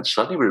isn't. And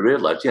suddenly we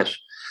realize, yes,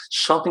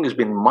 something has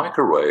been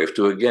microwaved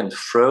to, again,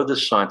 throw the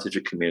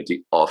scientific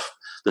community off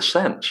the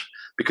scent,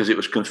 because it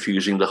was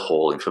confusing the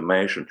whole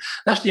information.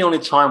 That's the only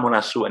time when I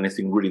saw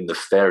anything really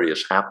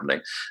nefarious happening.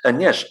 And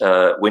yes,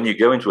 when you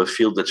go into a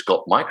field that's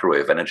got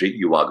microwave energy,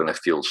 you are going to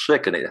feel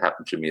sick, and it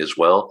happened to me as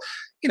well.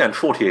 And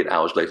 48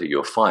 hours later,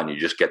 you're fine. You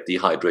just get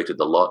dehydrated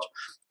a lot,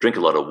 drink a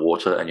lot of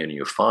water, and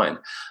you're fine.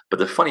 But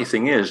the funny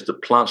thing is, the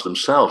plants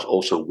themselves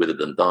also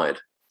withered and died.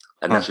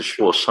 And that's a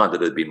sure sign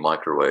that it had been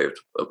microwaved,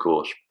 of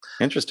course.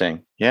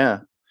 Interesting. Yeah.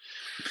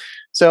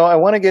 So I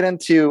want to get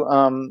into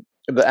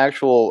the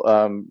actual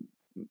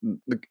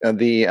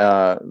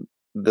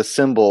the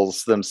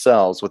symbols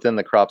themselves within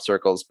the crop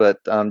circles, but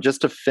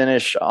just to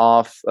finish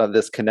off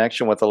this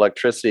connection with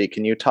electricity,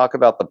 can you talk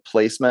about the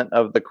placement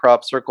of the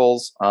crop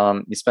circles?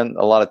 You spent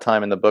a lot of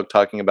time in the book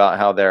talking about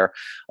how they're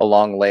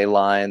along ley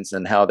lines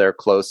and how they're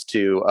close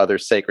to other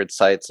sacred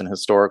sites and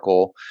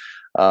historical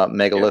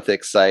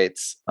megalithic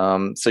sites.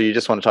 So you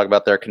just want to talk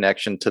about their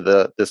connection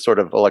to this sort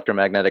of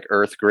electromagnetic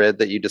earth grid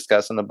that you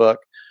discuss in the book?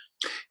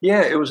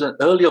 Yeah, it was an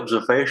early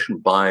observation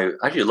by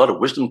actually a lot of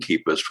wisdom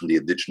keepers from the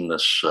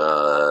indigenous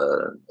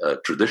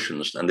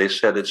traditions. And they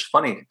said it's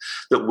funny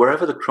that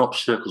wherever the crop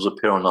circles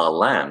appear on our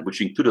land, which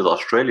included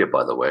Australia,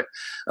 by the way,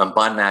 and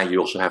by now you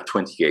also have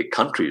 28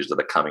 countries that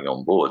are coming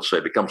on board. So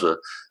it becomes a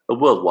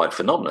worldwide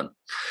phenomenon.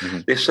 Mm-hmm.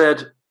 They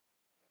said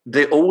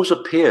they always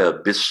appear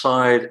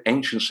beside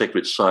ancient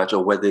sacred sites,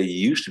 or where there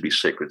used to be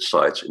sacred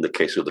sites in the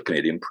case of the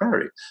Canadian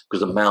prairie,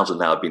 because the mounds are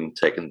now being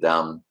taken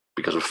down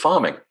because of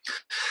farming.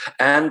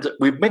 And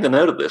we made a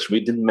note of this.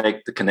 We didn't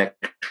make the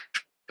connection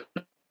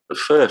at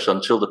first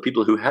until the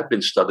people who had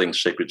been studying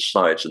sacred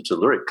sites and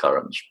telluric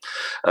currents,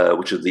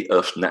 which are the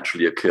Earth's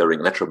naturally occurring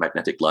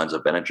electromagnetic lines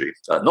of energy.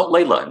 Not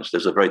ley lines.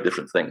 Those are very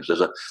different things.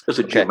 There's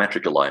a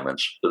geometric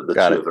alignments. The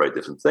two are very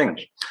different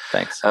things.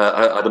 Thanks.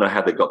 I don't know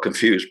how they got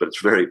confused, but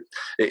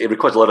it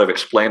requires a lot of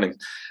explaining.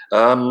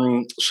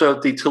 So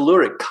the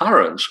telluric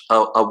currents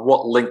are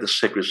what link the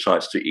sacred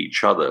sites to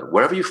each other.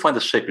 Wherever you find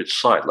a sacred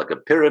site, like a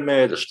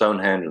pyramid, a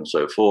Stonehenge, and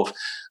so forth,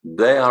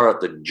 they are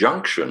at the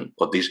junction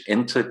of these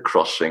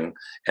intercrossing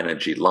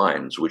energy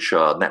lines, which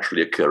are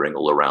naturally occurring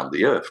all around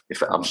the Earth. In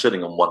fact, I'm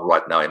sitting on one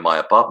right now in my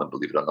apartment,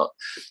 believe it or not,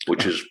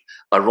 which is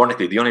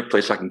ironically the only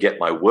place I can get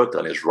my work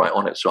done is right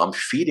on it. So I'm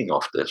feeding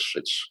off this.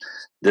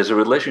 There's a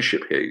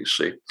relationship here, you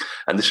see.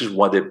 And this is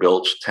why they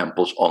built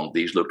temples on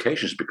these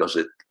locations, because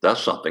it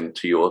does something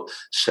to your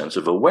sense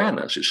of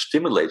awareness. It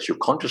stimulates your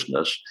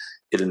consciousness.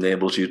 It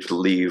enables you to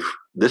leave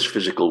this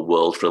physical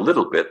world for a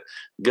little bit,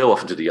 go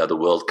off into the other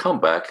world, come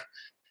back,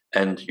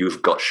 and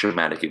you've got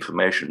shamanic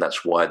information.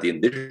 That's why the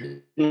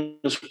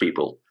indigenous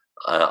people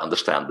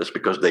understand this,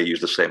 because they use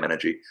the same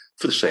energy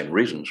for the same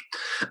reasons.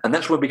 And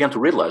that's when we began to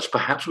realize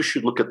perhaps we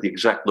should look at the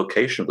exact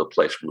location of the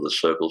placement of the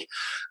circles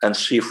and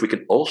see if we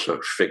can also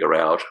figure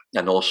out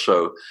and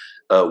also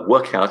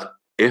work out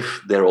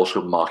if they're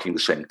also marking the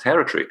same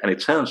territory. And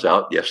it turns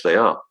out, yes, they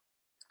are.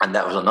 And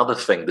that was another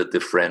thing that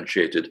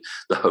differentiated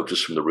the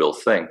hoaxes from the real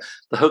thing.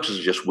 The hoaxes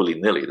are just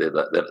willy-nilly.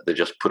 They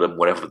just put them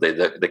wherever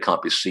they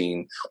can't be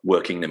seen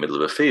working in the middle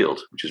of a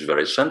field, which is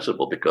very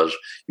sensible because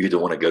you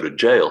don't want to go to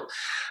jail.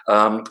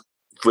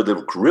 For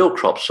the real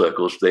crop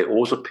circles, they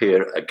always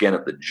appear, again,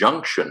 at the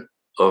junction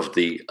of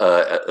the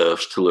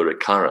Earth's telluric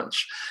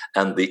currents.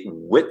 And the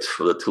width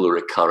of the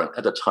telluric current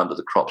at the time that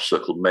the crop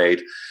circle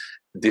made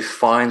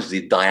defines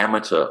the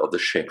diameter of the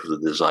shape of the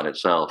design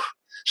itself.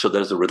 So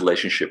there's a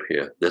relationship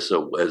here. It's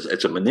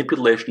a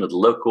manipulation of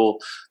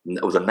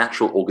the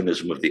natural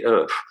organism of the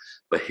earth.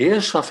 But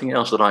here's something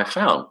else that I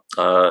found.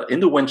 In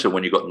the winter,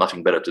 when you've got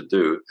nothing better to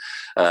do,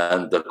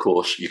 and of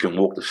course you can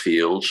walk the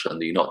fields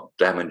and you're not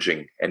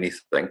damaging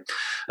anything,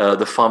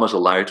 the farmers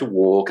allow you to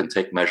walk and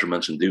take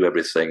measurements and do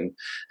everything.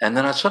 And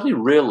then I suddenly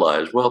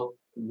realized, well,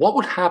 what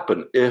would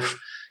happen if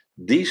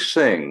these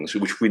things,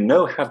 which we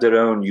know have their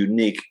own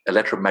unique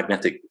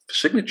electromagnetic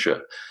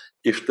signature,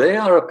 if they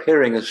are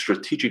appearing as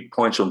strategic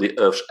points on the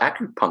Earth's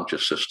acupuncture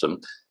system,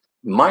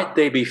 might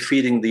they be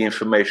feeding the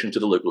information to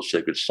the local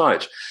sacred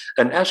sites?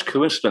 And as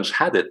coincidence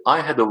had it,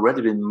 I had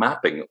already been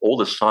mapping all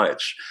the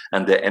sites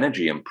and their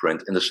energy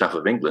imprint in the south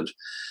of England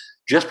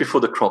just before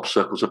the crop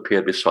circles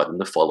appeared beside them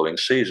the following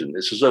season.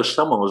 It's as though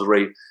someone was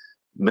really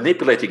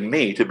manipulating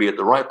me to be at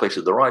the right place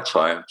at the right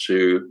time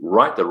to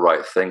write the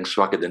right thing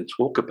so I could then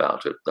talk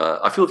about it.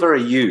 I feel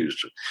very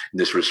used in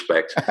this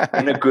respect,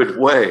 in a good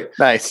way.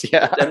 Nice,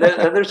 yeah. and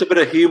there's a bit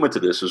of humor to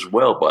this as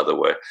well, by the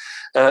way.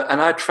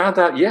 And I found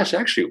out, yes,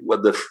 actually,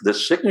 the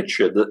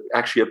signature that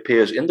actually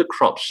appears in the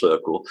crop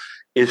circle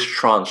is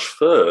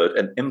transferred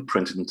and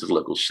imprinted into the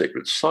local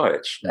sacred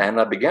sites. Mm-hmm.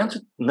 And I began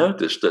to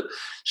notice that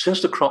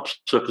since the crop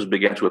circles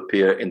began to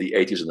appear in the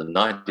 80s and the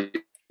 90s,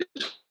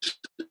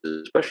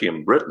 especially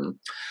in Britain,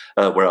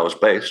 where I was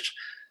based,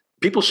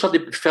 people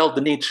suddenly felt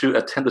the need to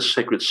attend the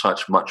sacred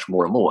sites much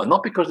more and more. And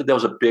not because there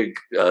was a big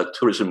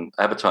tourism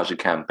advertising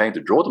campaign to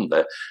draw them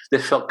there. They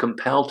felt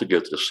compelled to go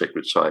to the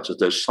sacred sites as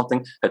though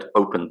something had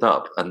opened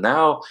up. And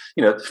now,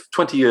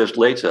 20 years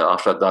later,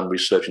 after I've done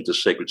research into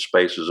sacred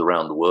spaces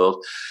around the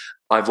world,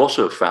 I've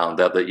also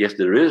found out that, yes,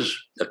 there is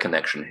a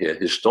connection here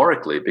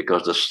historically,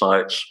 because the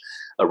sites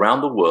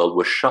around the world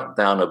were shut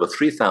down over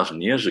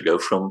 3,000 years ago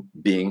from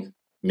being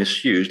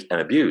misused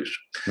and abused,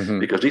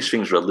 because these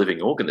things are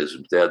living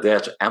organisms. They are there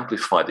to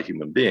amplify the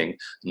human being,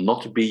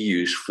 not to be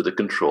used for the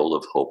control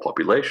of whole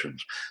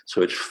populations.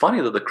 So it's funny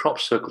that the crop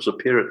circles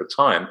appear at the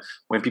time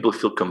when people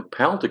feel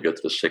compelled to go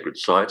to the sacred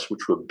sites,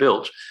 which were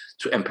built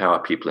to empower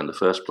people in the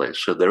first place.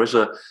 So there is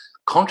a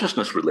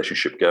consciousness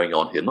relationship going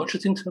on here, not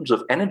just in terms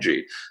of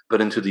energy,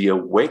 but into the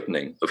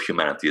awakening of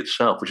humanity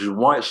itself, which is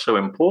why it's so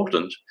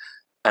important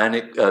and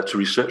to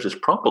research this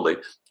properly.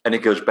 And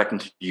it goes back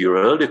into your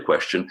earlier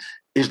question,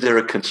 is there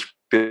a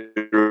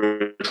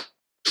conspiracy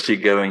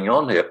going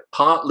on here?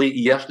 Partly,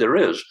 yes, there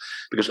is,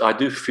 because I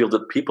do feel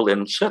that people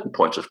in certain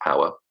points of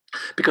power,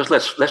 because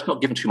let's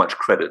not give them too much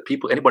credit.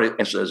 Anybody who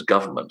enters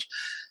government,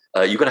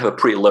 you're going to have a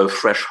pretty low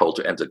threshold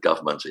to enter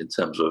government in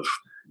terms of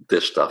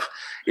this stuff.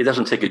 It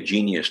doesn't take a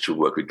genius to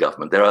work with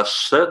government. There are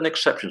certain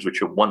exceptions which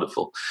are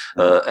wonderful.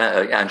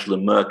 Angela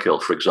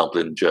Merkel, for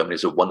example, in Germany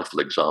is a wonderful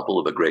example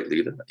of a great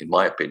leader, in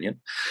my opinion.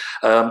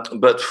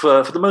 But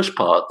for the most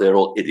part, they're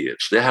all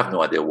idiots. They have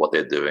no idea what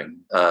they're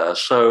doing.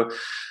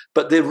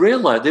 But they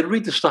read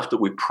the stuff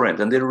that we print,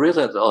 and they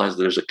realize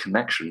there's a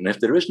connection. And if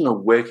there is an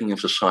awakening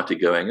of society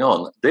going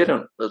on,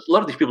 a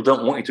lot of these people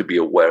don't want you to be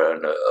aware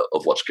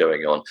of what's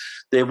going on.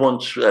 They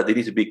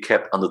need to be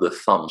kept under the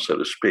thumb, so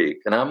to speak.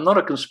 And I'm not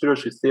a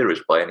conspiracy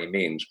theorist by any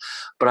means,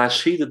 but I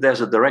see that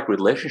there's a direct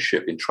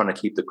relationship in trying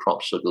to keep the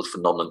crop circles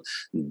phenomenon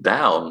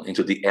down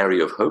into the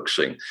area of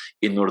hoaxing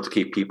in order to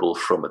keep people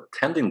from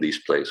attending these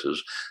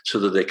places so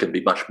that they can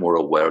be much more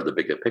aware of the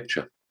bigger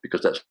picture,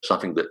 because that's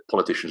something that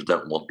politicians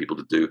don't want people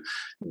to do,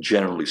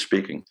 generally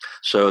speaking.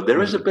 So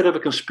there is a bit of a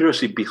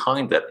conspiracy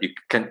behind that.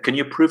 Can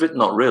you prove it?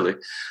 Not really,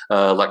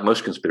 like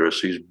most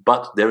conspiracies,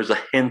 but there is a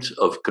hint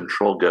of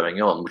control going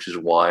on, which is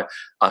why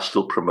I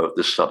still promote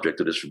this subject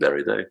to this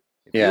very day.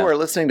 If you are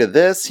listening to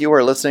this, you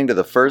are listening to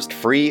the first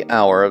free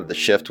hour of The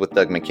Shift with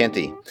Doug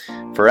McKenty.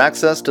 For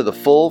access to the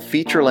full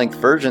feature-length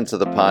versions of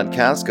the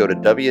podcast, go to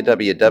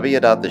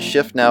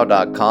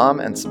www.theshiftnow.com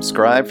and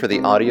subscribe for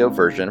the audio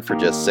version for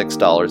just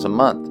 $6 a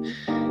month.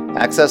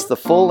 Access the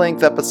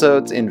full-length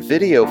episodes in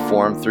video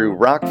form through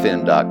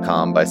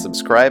rockfin.com by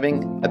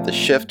subscribing at the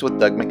Shift with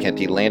Doug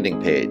McKenty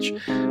landing page.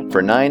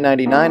 For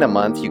 $9.99 a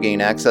month, you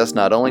gain access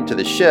not only to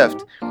The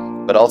Shift,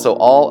 but also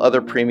all other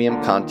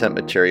premium content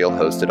material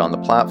hosted on the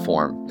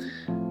platform.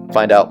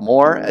 Find out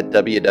more at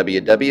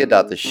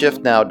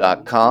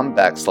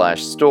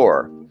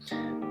www.theshiftnow.com/store.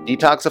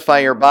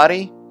 Detoxify your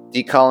body,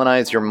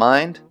 decolonize your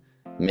mind,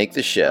 make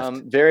the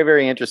shift. Very,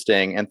 very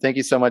interesting. And thank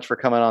you so much for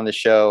coming on the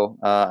show.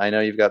 I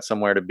know you've got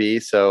somewhere to be,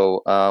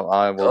 so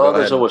I will.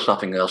 There's always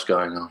something else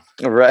going on.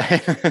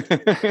 Right.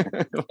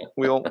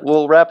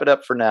 We'll wrap it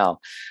up for now.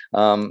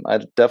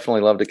 I'd definitely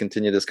love to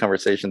continue this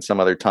conversation some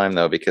other time,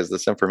 though, because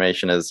this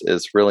information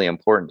is really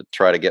important to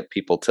try to get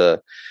people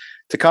to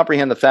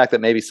comprehend the fact that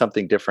maybe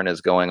something different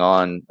is going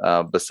on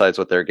besides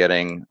what they're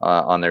getting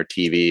on their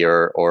TV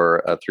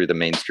or through the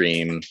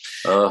mainstrein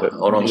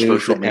or on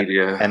social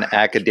media and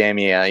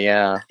academia.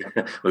 Yeah,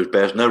 which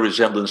bears no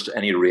resemblance to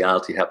any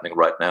reality happening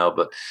right now.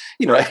 But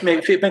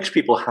if it makes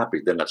people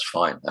happy, then that's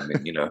fine. I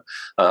mean,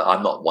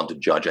 I'm not one to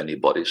judge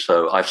anybody.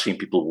 So I've seen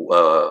people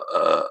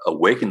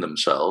awaken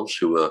themselves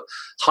who are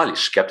highly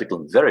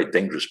skeptical and very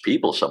dangerous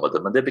people. Some of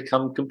them, and they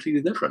become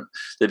completely different.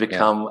 They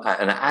become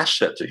an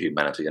asset to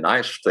humanity, and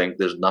I think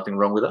there's nothing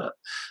wrong with that.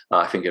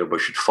 I think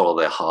everybody should follow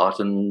their heart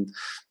and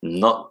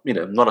not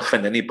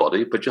offend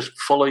anybody, but just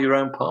follow your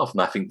own path.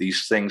 And I think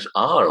these things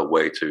are a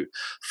way to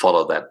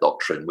follow that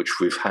doctrine, which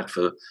we've had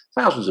for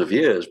thousands of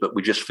years, but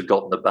we've just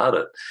forgotten about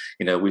it.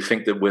 We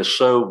think that we're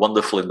so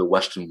wonderful in the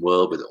Western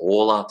world with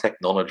all our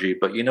technology,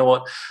 but you know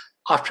what?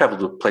 I've traveled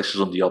to places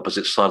on the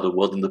opposite side of the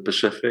world in the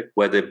Pacific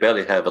where they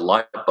barely have a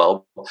light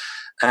bulb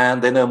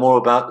and they know more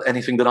about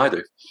anything than I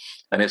do.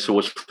 And it's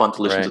always fun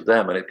to listen to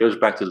them. And it goes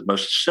back to the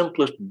most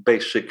simplest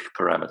basic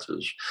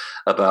parameters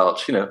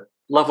about,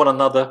 love one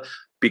another,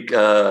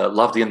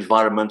 love the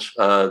environment,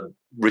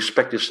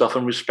 respect yourself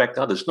and respect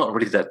others. It's not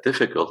really that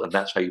difficult. And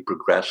that's how you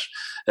progress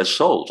as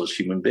souls, as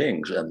human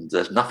beings. And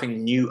there's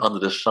nothing new under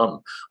the sun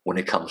when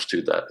it comes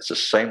to that. It's the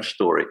same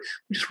story.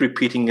 We're just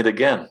repeating it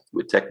again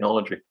with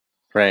technology.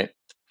 Right.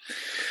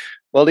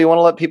 Well, do you want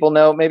to let people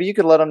know? Maybe you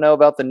could let them know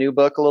about the new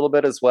book a little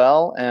bit as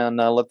well, and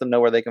let them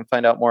know where they can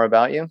find out more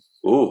about you.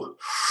 Ooh,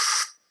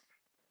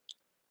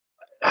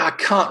 I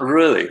can't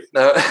really.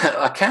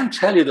 I can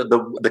tell you that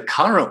the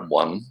current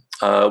one,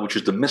 which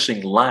is The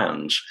Missing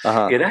Lands,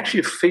 it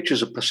actually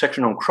features a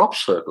section on crop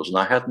circles, and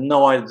I had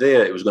no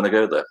idea it was going to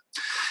go there.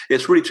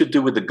 It's really to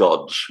do with the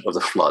gods of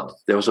the flood.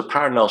 There was a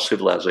parallel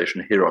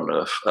civilization here on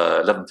Earth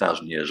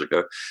 11,000 years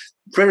ago.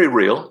 Very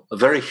real,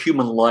 very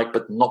human-like,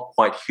 but not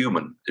quite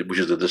human, which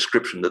is the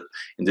description that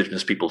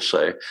indigenous people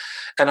say.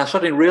 And I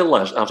suddenly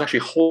realized I was actually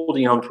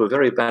holding on to a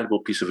very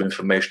valuable piece of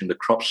information in the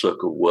crop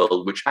circle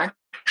world, which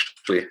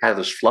actually had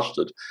us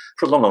flustered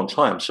for a long, long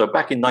time. So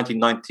back in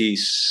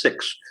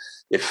 1996,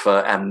 if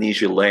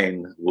amnesia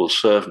lane will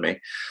serve me,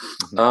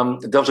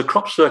 there was a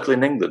crop circle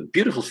in England,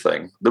 beautiful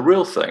thing, the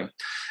real thing,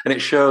 and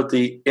it showed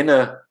the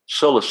inner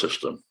solar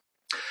system.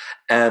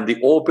 And the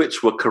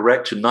orbits were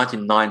correct to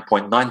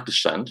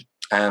 99.9%,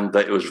 and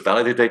that it was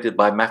validated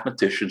by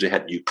mathematicians. It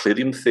had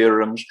Euclidean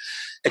theorems,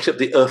 except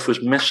the Earth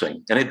was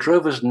missing, and it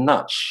drove us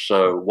nuts.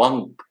 So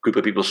one group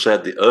of people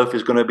said the Earth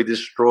is going to be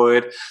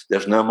destroyed.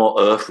 There's no more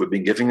Earth. We've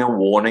been giving a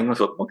warning. I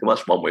thought, okay,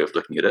 that's one way of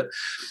looking at it.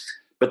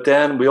 But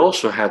then we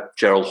also had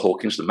Gerald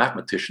Hawkins, the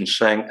mathematician,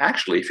 saying,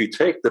 actually, if you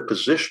take the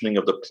positioning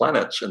of the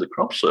planets in the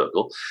crop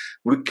circle,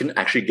 we can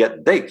actually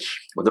get dates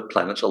when the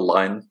planets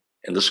align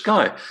in the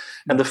sky.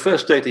 And the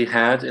first date he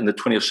had in the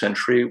 20th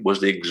century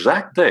was the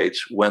exact date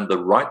when the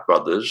Wright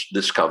brothers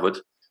discovered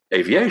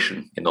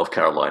aviation in North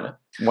Carolina.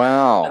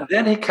 Wow. And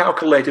then he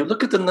calculated,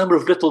 look at the number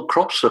of little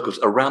crop circles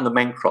around the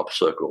main crop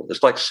circle.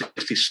 There's like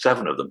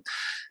 67 of them.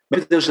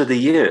 Maybe those are the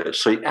years.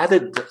 So he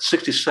added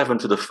 67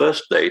 to the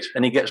first date,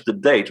 and he gets the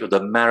date of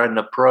the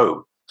Mariner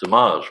probe to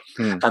Mars,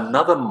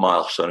 another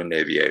milestone in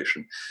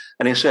aviation.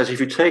 And he says, if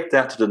you take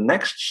that to the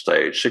next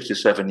stage,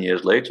 67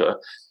 years later,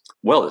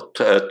 well,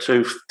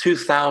 to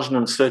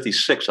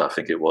 2036, I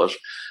think it was.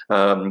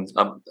 I'm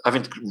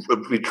having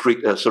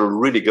to sort of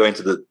really go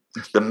into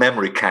the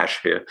memory cache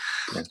here.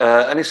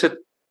 And he said,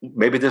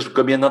 maybe there's going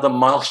to be another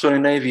milestone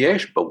in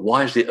aviation, but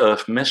why is the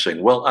Earth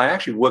missing? Well, I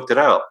actually worked it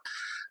out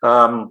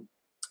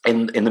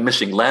in The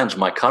Missing Lands,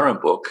 my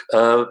current book,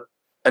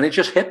 and it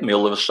just hit me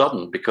all of a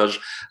sudden because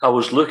I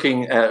was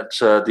looking at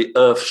the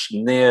Earth's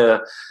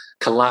near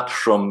collapse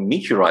from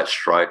meteorite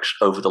strikes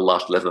over the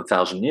last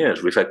 11,000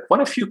 years. We've had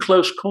quite a few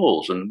close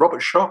calls, and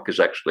Robert Schoch has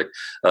actually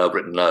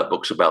written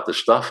books about this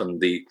stuff and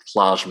the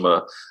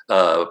plasma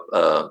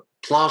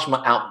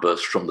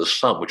outbursts from the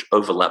sun, which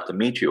overlap the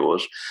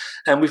meteors,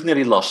 and we've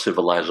nearly lost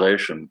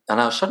civilization. And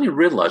I suddenly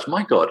realized,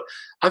 my God,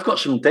 I've got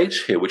some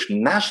dates here which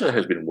NASA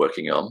has been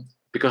working on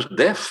because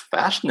they're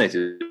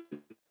fascinated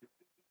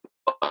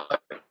by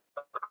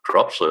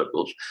crop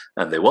circles,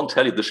 and they won't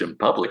tell you this in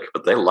public,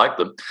 but they like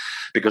them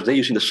because they're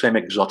using the same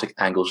exotic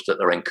angles that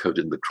are encoded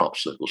in the crop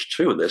circles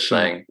too. And they're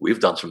saying, we've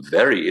done some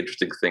very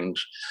interesting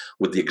things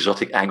with the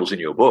exotic angles in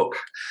your book.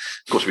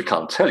 Of course, we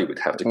can't tell you, we'd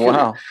have to kill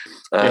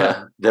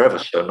you. They're ever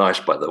so nice,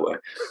 by the way.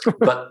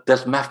 But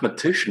there's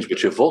mathematicians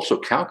which have also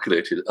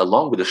calculated,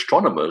 along with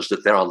astronomers,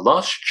 that there are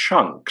large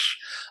chunks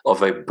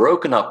of a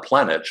broken up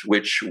planet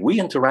which we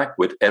interact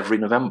with every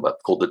November,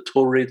 called the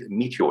Taurid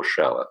meteor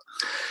shower.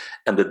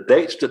 And the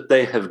dates that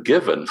they have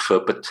given for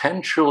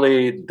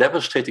potentially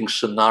devastating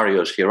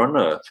scenarios here on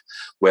Earth,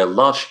 where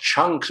large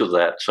chunks of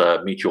that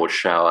meteor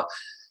shower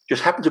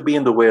just happen to be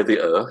in the way of the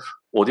Earth,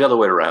 or the other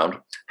way around,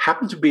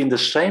 happen to be in the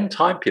same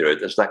time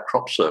period as that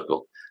crop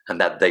circle and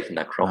that date in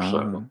that crop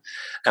circle.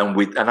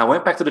 And I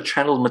went back to the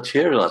channeled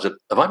material. I said,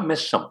 have I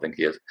missed something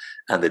here?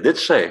 And they did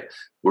say,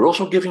 we're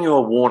also giving you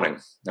a warning.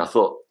 And I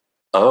thought,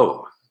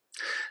 oh,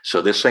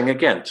 so they're saying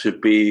again to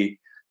be,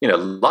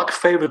 luck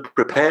favored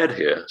prepared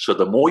here. So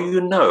the more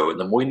you know, and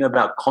the more you know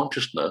about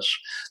consciousness,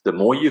 the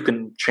more you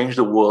can change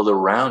the world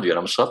around you. And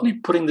I'm suddenly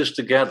putting this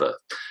together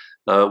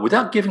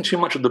without giving too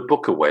much of the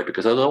book away,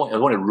 because I don't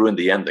want to ruin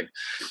the ending.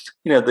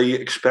 The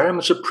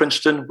experiments at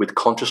Princeton with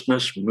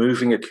consciousness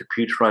moving a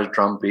computerized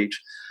drumbeat,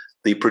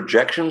 the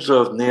projections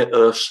of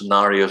near-Earth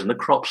scenarios and the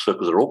crop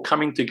circles are all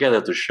coming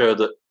together to show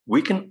that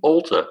we can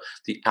alter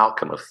the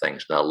outcome of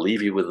things. And I'll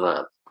leave you with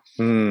that.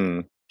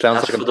 Sounds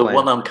As like for the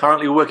one I'm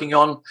currently working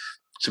on,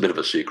 it's a bit of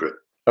a secret.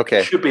 Okay.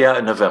 It should be out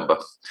in November.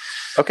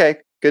 Okay,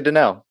 good to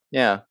know.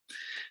 Yeah.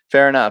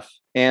 Fair enough.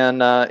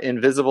 And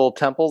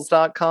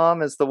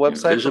invisibletemples.com is the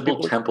website for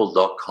people.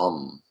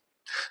 Invisibletemple.com.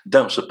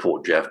 Don't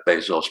support Jeff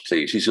Bezos,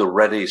 please. He's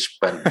already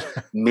spent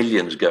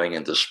millions going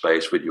into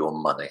space with your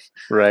money.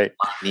 Right.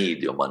 I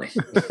need your money.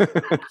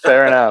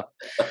 Fair enough.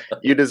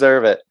 You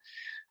deserve it.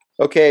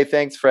 Okay,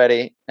 thanks,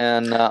 Freddy.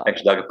 And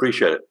thanks, Doug.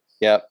 Appreciate it.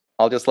 Yep.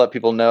 I'll just let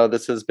people know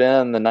this has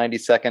been the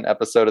 92nd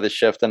episode of The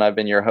Shift, and I've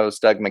been your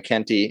host, Doug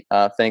McKenty.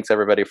 Thanks,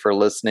 everybody, for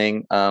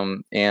listening.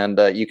 And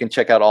you can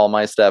check out all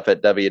my stuff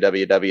at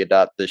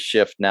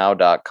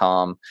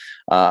www.theshiftnow.com.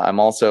 I'm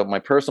also, my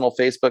personal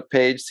Facebook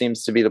page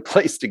seems to be the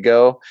place to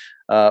go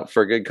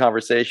for good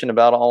conversation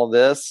about all of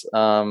this.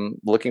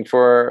 Looking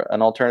for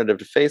an alternative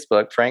to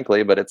Facebook,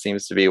 frankly, but it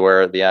seems to be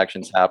where the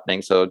action's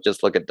happening. So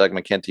just look at Doug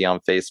McKenty on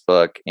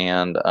Facebook.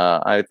 And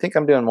I think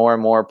I'm doing more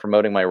and more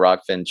promoting my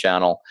Rockfin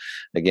channel,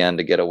 again,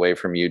 to get away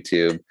from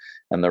YouTube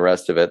and the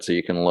rest of it. So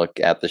you can look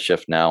at The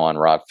Shift Now on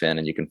Rockfin,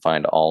 and you can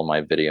find all of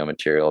my video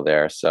material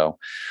there. So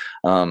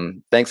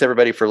thanks,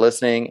 everybody, for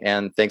listening.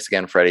 And thanks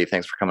again, Freddy.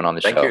 Thanks for coming on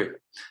the show. Thank you.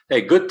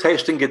 Hey, good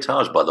tasting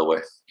guitars, by the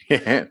way.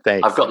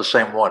 Thanks. I've got the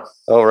same one.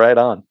 Oh, right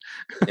on.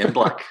 In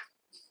black.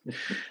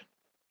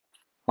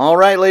 All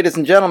right, ladies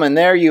and gentlemen,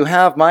 there you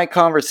have my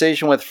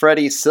conversation with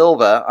Freddy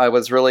Silva. I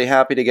was really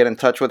happy to get in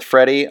touch with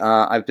Freddy.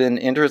 I've been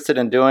interested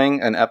in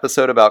doing an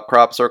episode about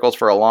crop circles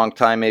for a long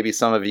time. Maybe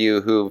some of you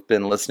who've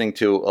been listening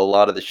to a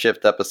lot of the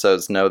Shift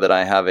episodes know that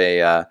I have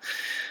a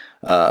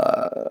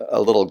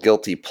little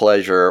guilty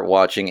pleasure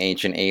watching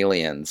Ancient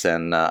Aliens,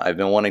 and I've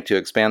been wanting to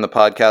expand the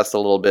podcast a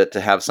little bit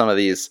to have some of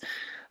these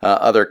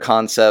other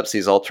concepts,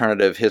 these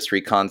alternative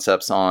history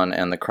concepts on,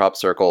 and the crop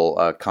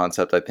circle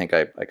concept. I think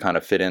I kind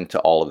of fit into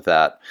all of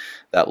that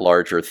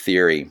larger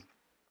theory.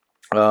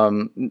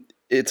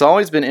 It's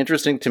always been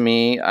interesting to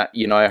me.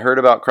 I heard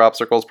about crop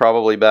circles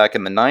probably back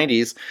in the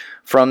 90s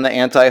from the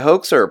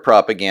anti-hoaxer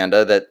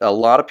propaganda that a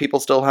lot of people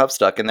still have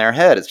stuck in their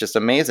head. It's just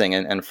amazing.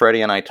 And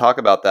Freddy and I talk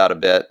about that a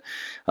bit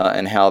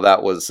and how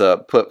that was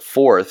put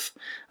forth.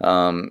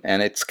 And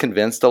it's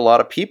convinced a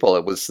lot of people.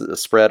 It was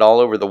spread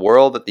all over the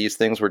world that these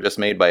things were just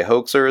made by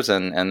hoaxers,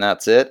 and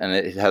that's it. And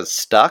it has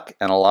stuck,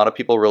 and a lot of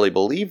people really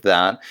believe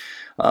that.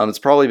 It's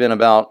probably been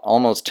about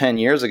almost 10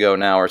 years ago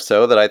now or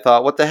so that I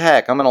thought, what the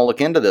heck, I'm going to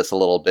look into this a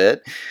little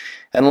bit.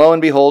 And lo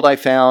and behold, I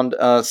found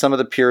some of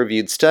the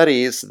peer-reviewed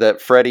studies that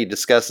Freddy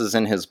discusses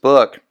in his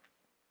book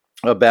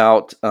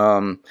about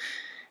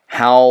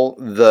how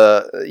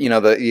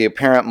the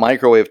apparent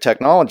microwave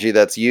technology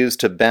that's used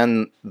to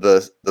bend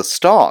the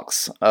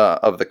stalks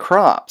of the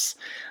crops.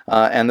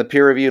 And the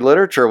peer-reviewed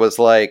literature was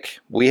like,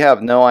 we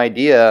have no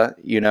idea,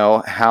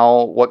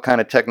 what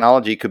kind of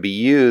technology could be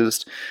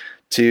used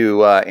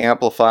to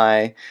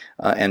amplify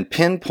and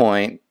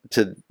pinpoint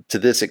to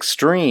this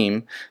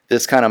extreme,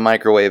 this kind of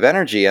microwave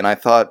energy. And I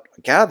thought,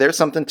 God, there's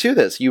something to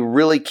this. You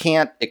really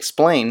can't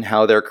explain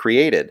how they're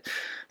created.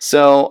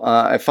 So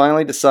I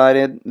finally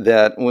decided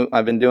that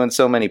I've been doing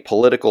so many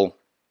political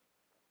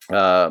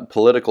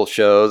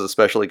shows,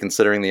 especially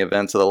considering the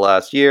events of the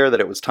last year, that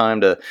it was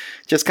time to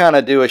just kind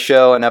of do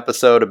an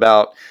episode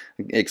about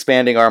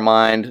expanding our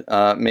mind.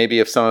 Maybe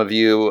if some of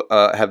you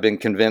have been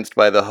convinced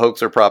by the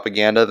hoax or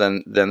propaganda,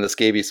 then this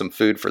gave you some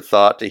food for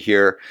thought to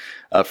hear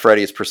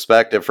Freddy's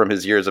perspective from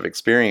his years of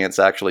experience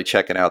actually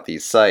checking out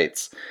these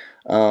sites.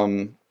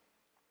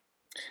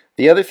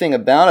 The other thing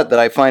about it that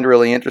I find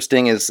really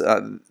interesting is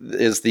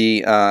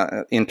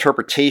the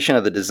interpretation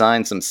of the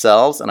designs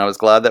themselves, and I was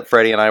glad that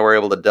Freddy and I were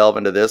able to delve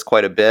into this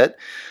quite a bit.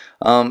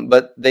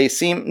 But they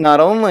seem,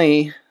 not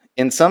only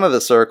in some of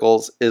the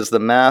circles is the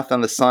math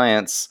and the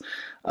science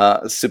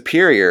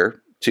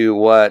superior to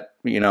what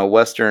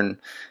Western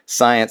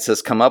science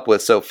has come up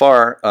with so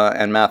far,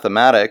 and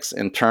mathematics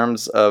in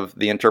terms of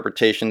the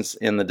interpretations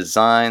in the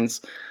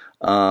designs.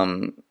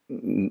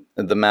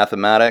 The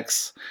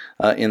mathematics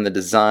in the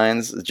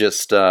designs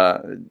just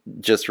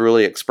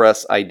really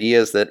express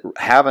ideas that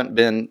haven't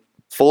been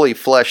fully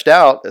fleshed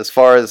out as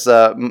far as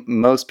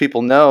most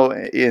people know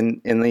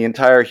in the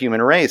entire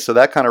human race. So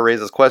that kind of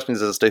raises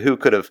questions as to who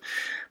could have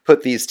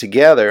put these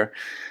together.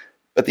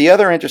 But the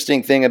other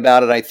interesting thing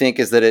about it, I think,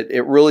 is that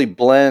it really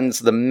blends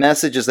the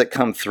messages that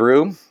come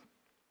through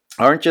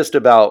aren't just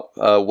about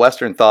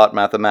Western thought,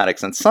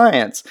 mathematics, and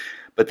science,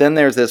 but then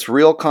there's this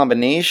real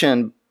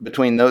combination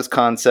between those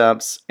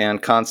concepts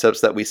and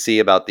concepts that we see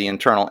about the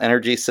internal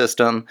energy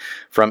system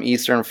from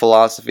Eastern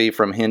philosophy,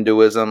 from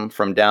Hinduism,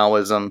 from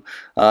Taoism,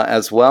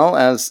 as well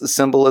as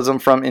symbolism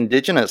from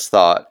indigenous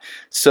thought.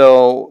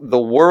 So the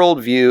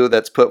worldview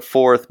that's put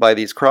forth by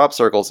these crop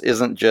circles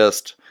isn't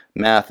just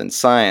math and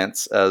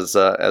science as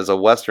a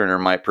Westerner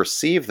might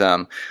perceive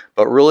them,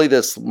 but really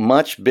this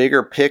much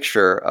bigger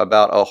picture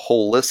about a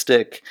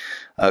holistic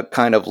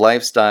kind of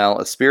lifestyle,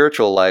 a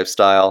spiritual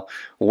lifestyle,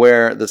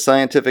 where the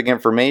scientific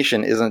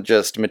information isn't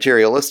just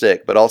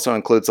materialistic, but also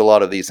includes a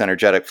lot of these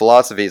energetic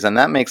philosophies. And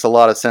that makes a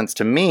lot of sense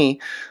to me,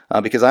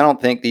 because I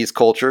don't think these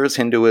cultures,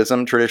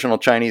 Hinduism, traditional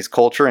Chinese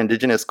culture,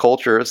 indigenous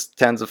cultures,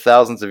 tens of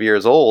thousands of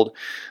years old,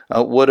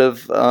 would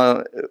have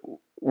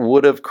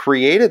would have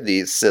created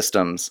these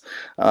systems,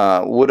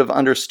 would have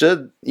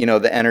understood,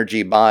 the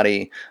energy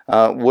body,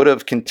 would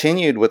have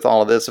continued with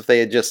all of this if they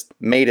had just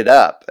made it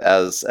up,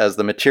 as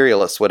the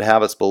materialists would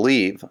have us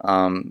believe.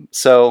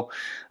 So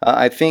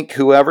I think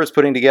whoever's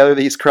putting together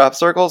these crop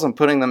circles and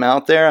putting them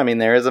out there, I mean,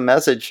 there is a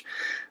message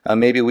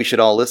maybe we should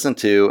all listen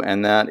to,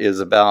 and that is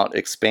about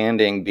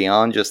expanding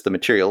beyond just the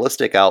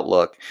materialistic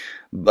outlook,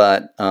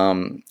 but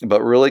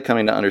really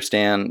coming to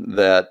understand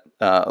that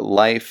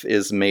life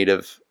is made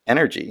of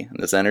energy,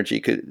 and this energy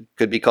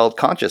could be called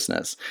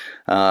consciousness,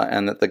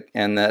 and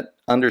that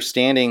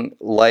understanding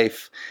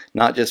life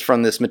not just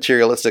from this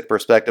materialistic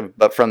perspective,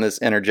 but from this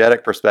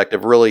energetic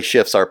perspective, really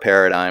shifts our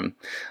paradigm,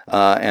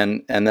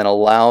 and then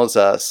allows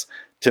us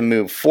to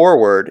move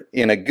forward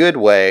in a good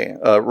way,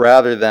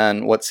 rather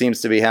than what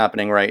seems to be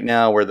happening right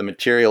now, where the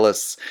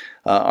materialists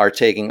are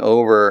taking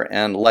over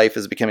and life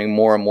is becoming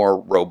more and more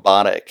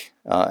robotic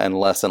and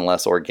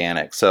less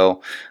organic.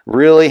 So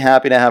really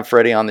happy to have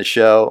Freddy on the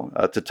show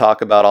to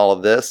talk about all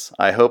of this.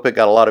 I hope it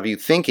got a lot of you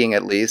thinking,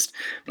 at least.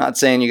 I'm not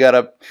saying you got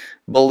to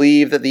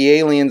believe that the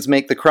aliens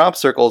make the crop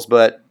circles,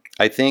 but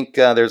I think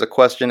there's a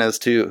question as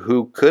to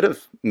who could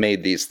have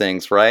made these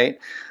things, right?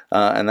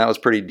 And that was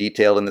pretty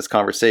detailed in this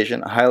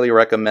conversation. I highly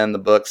recommend the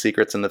book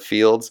Secrets in the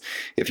Fields.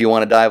 If you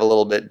want to dive a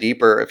little bit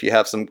deeper, if you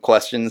have some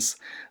questions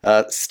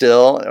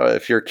still, or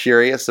if you're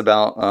curious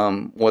about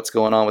what's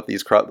going on with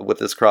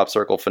this crop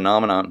circle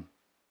phenomenon.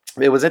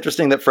 It was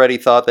interesting that Freddy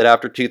thought that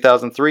after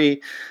 2003,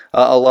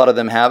 a lot of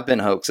them have been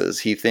hoaxes.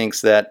 He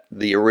thinks that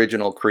the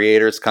original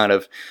creators kind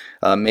of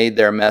made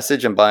their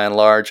message and by and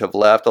large have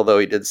left, although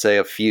he did say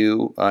a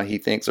few he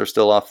thinks are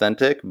still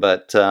authentic,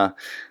 but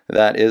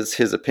that is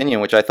his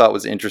opinion, which I thought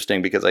was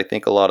interesting because I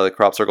think a lot of the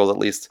crop circles, at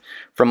least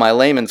from my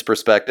layman's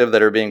perspective,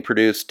 that are being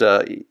produced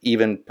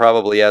even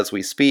probably as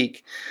we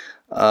speak,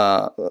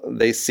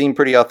 they seem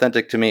pretty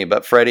authentic to me.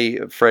 But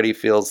Freddy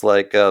feels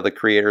like the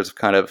creators have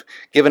kind of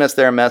given us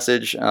their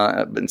message.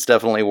 It's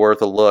definitely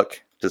worth a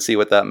look to see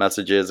what that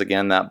message is.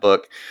 Again, that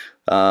book,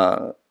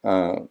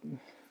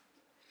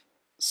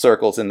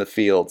 Circles in the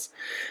Fields.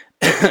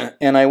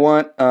 And I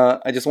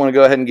just want to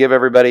go ahead and give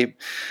everybody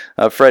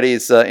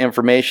Freddy's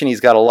information. He's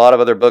got a lot of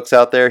other books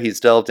out there.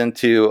 He's delved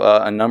into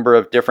a number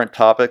of different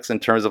topics in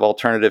terms of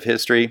alternative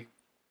history.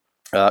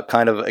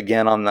 Kind of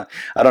again I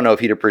don't know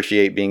if he'd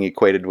appreciate being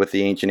equated with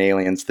the ancient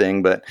aliens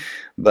thing, but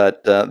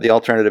the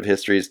alternative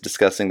histories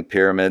discussing the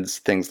pyramids,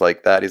 things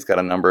like that. He's got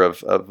a number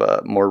of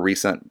more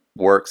recent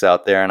works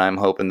out there, and I'm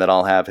hoping that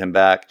I'll have him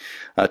back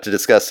to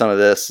discuss some of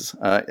this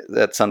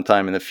at some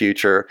time in the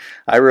future.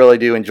 I really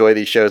do enjoy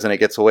these shows, and it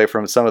gets away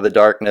from some of the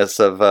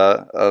darkness of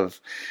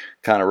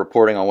kind of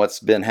reporting on what's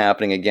been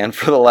happening again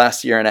for the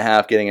last year and a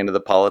half, getting into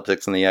the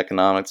politics and the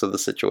economics of the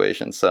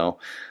situation. So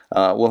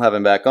we'll have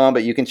him back on,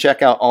 but you can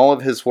check out all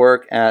of his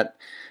work at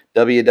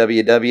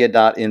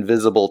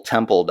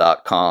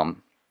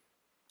www.invisibletemple.com.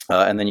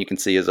 And then you can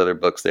see his other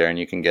books there, and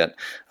you can get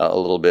take a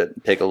little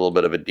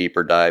bit of a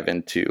deeper dive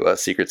into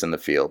Secrets in the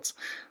Fields.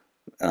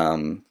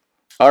 All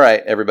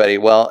right, everybody.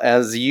 Well,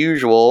 as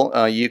usual,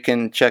 you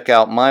can check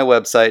out my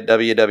website,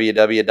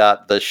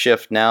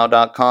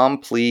 www.theshiftnow.com.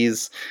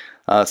 Please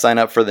sign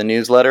up for the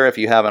newsletter if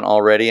you haven't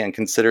already, and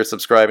consider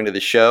subscribing to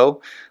the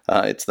show.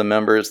 It's the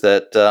members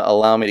that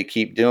allow me to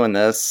keep doing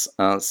this.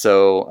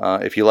 So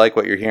if you like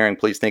what you're hearing,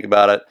 please think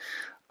about it.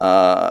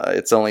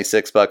 It's only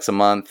 $6 a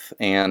month,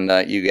 and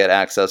you get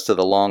access to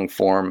the long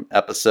form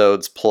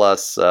episodes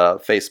plus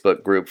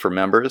Facebook group for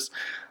members.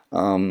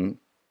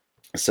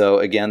 So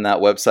again, that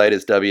website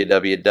is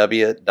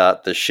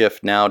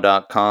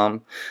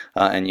www.theshiftnow.com,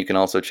 and you can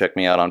also check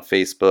me out on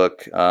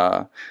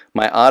Facebook.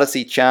 My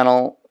Odyssey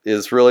channel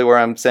is really where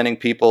I'm sending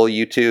people.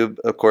 YouTube,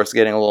 of course,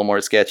 getting a little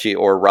more sketchy,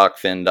 or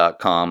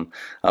rockfin.com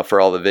for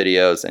all the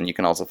videos, and you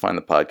can also find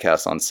the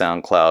podcast on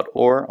SoundCloud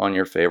or on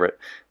your favorite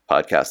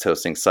podcast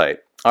hosting site.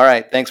 All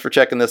right, thanks for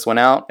checking this one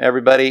out,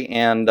 everybody,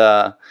 and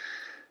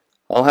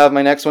I'll have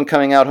my next one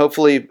coming out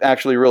hopefully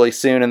actually really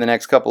soon in the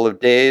next couple of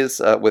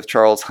days with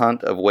Charles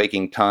Hunt of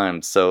Waking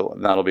Times. So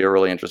that'll be a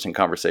really interesting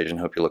conversation.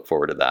 Hope you look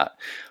forward to that.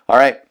 All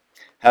right,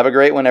 have a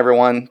great one,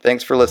 everyone.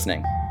 Thanks for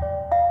listening.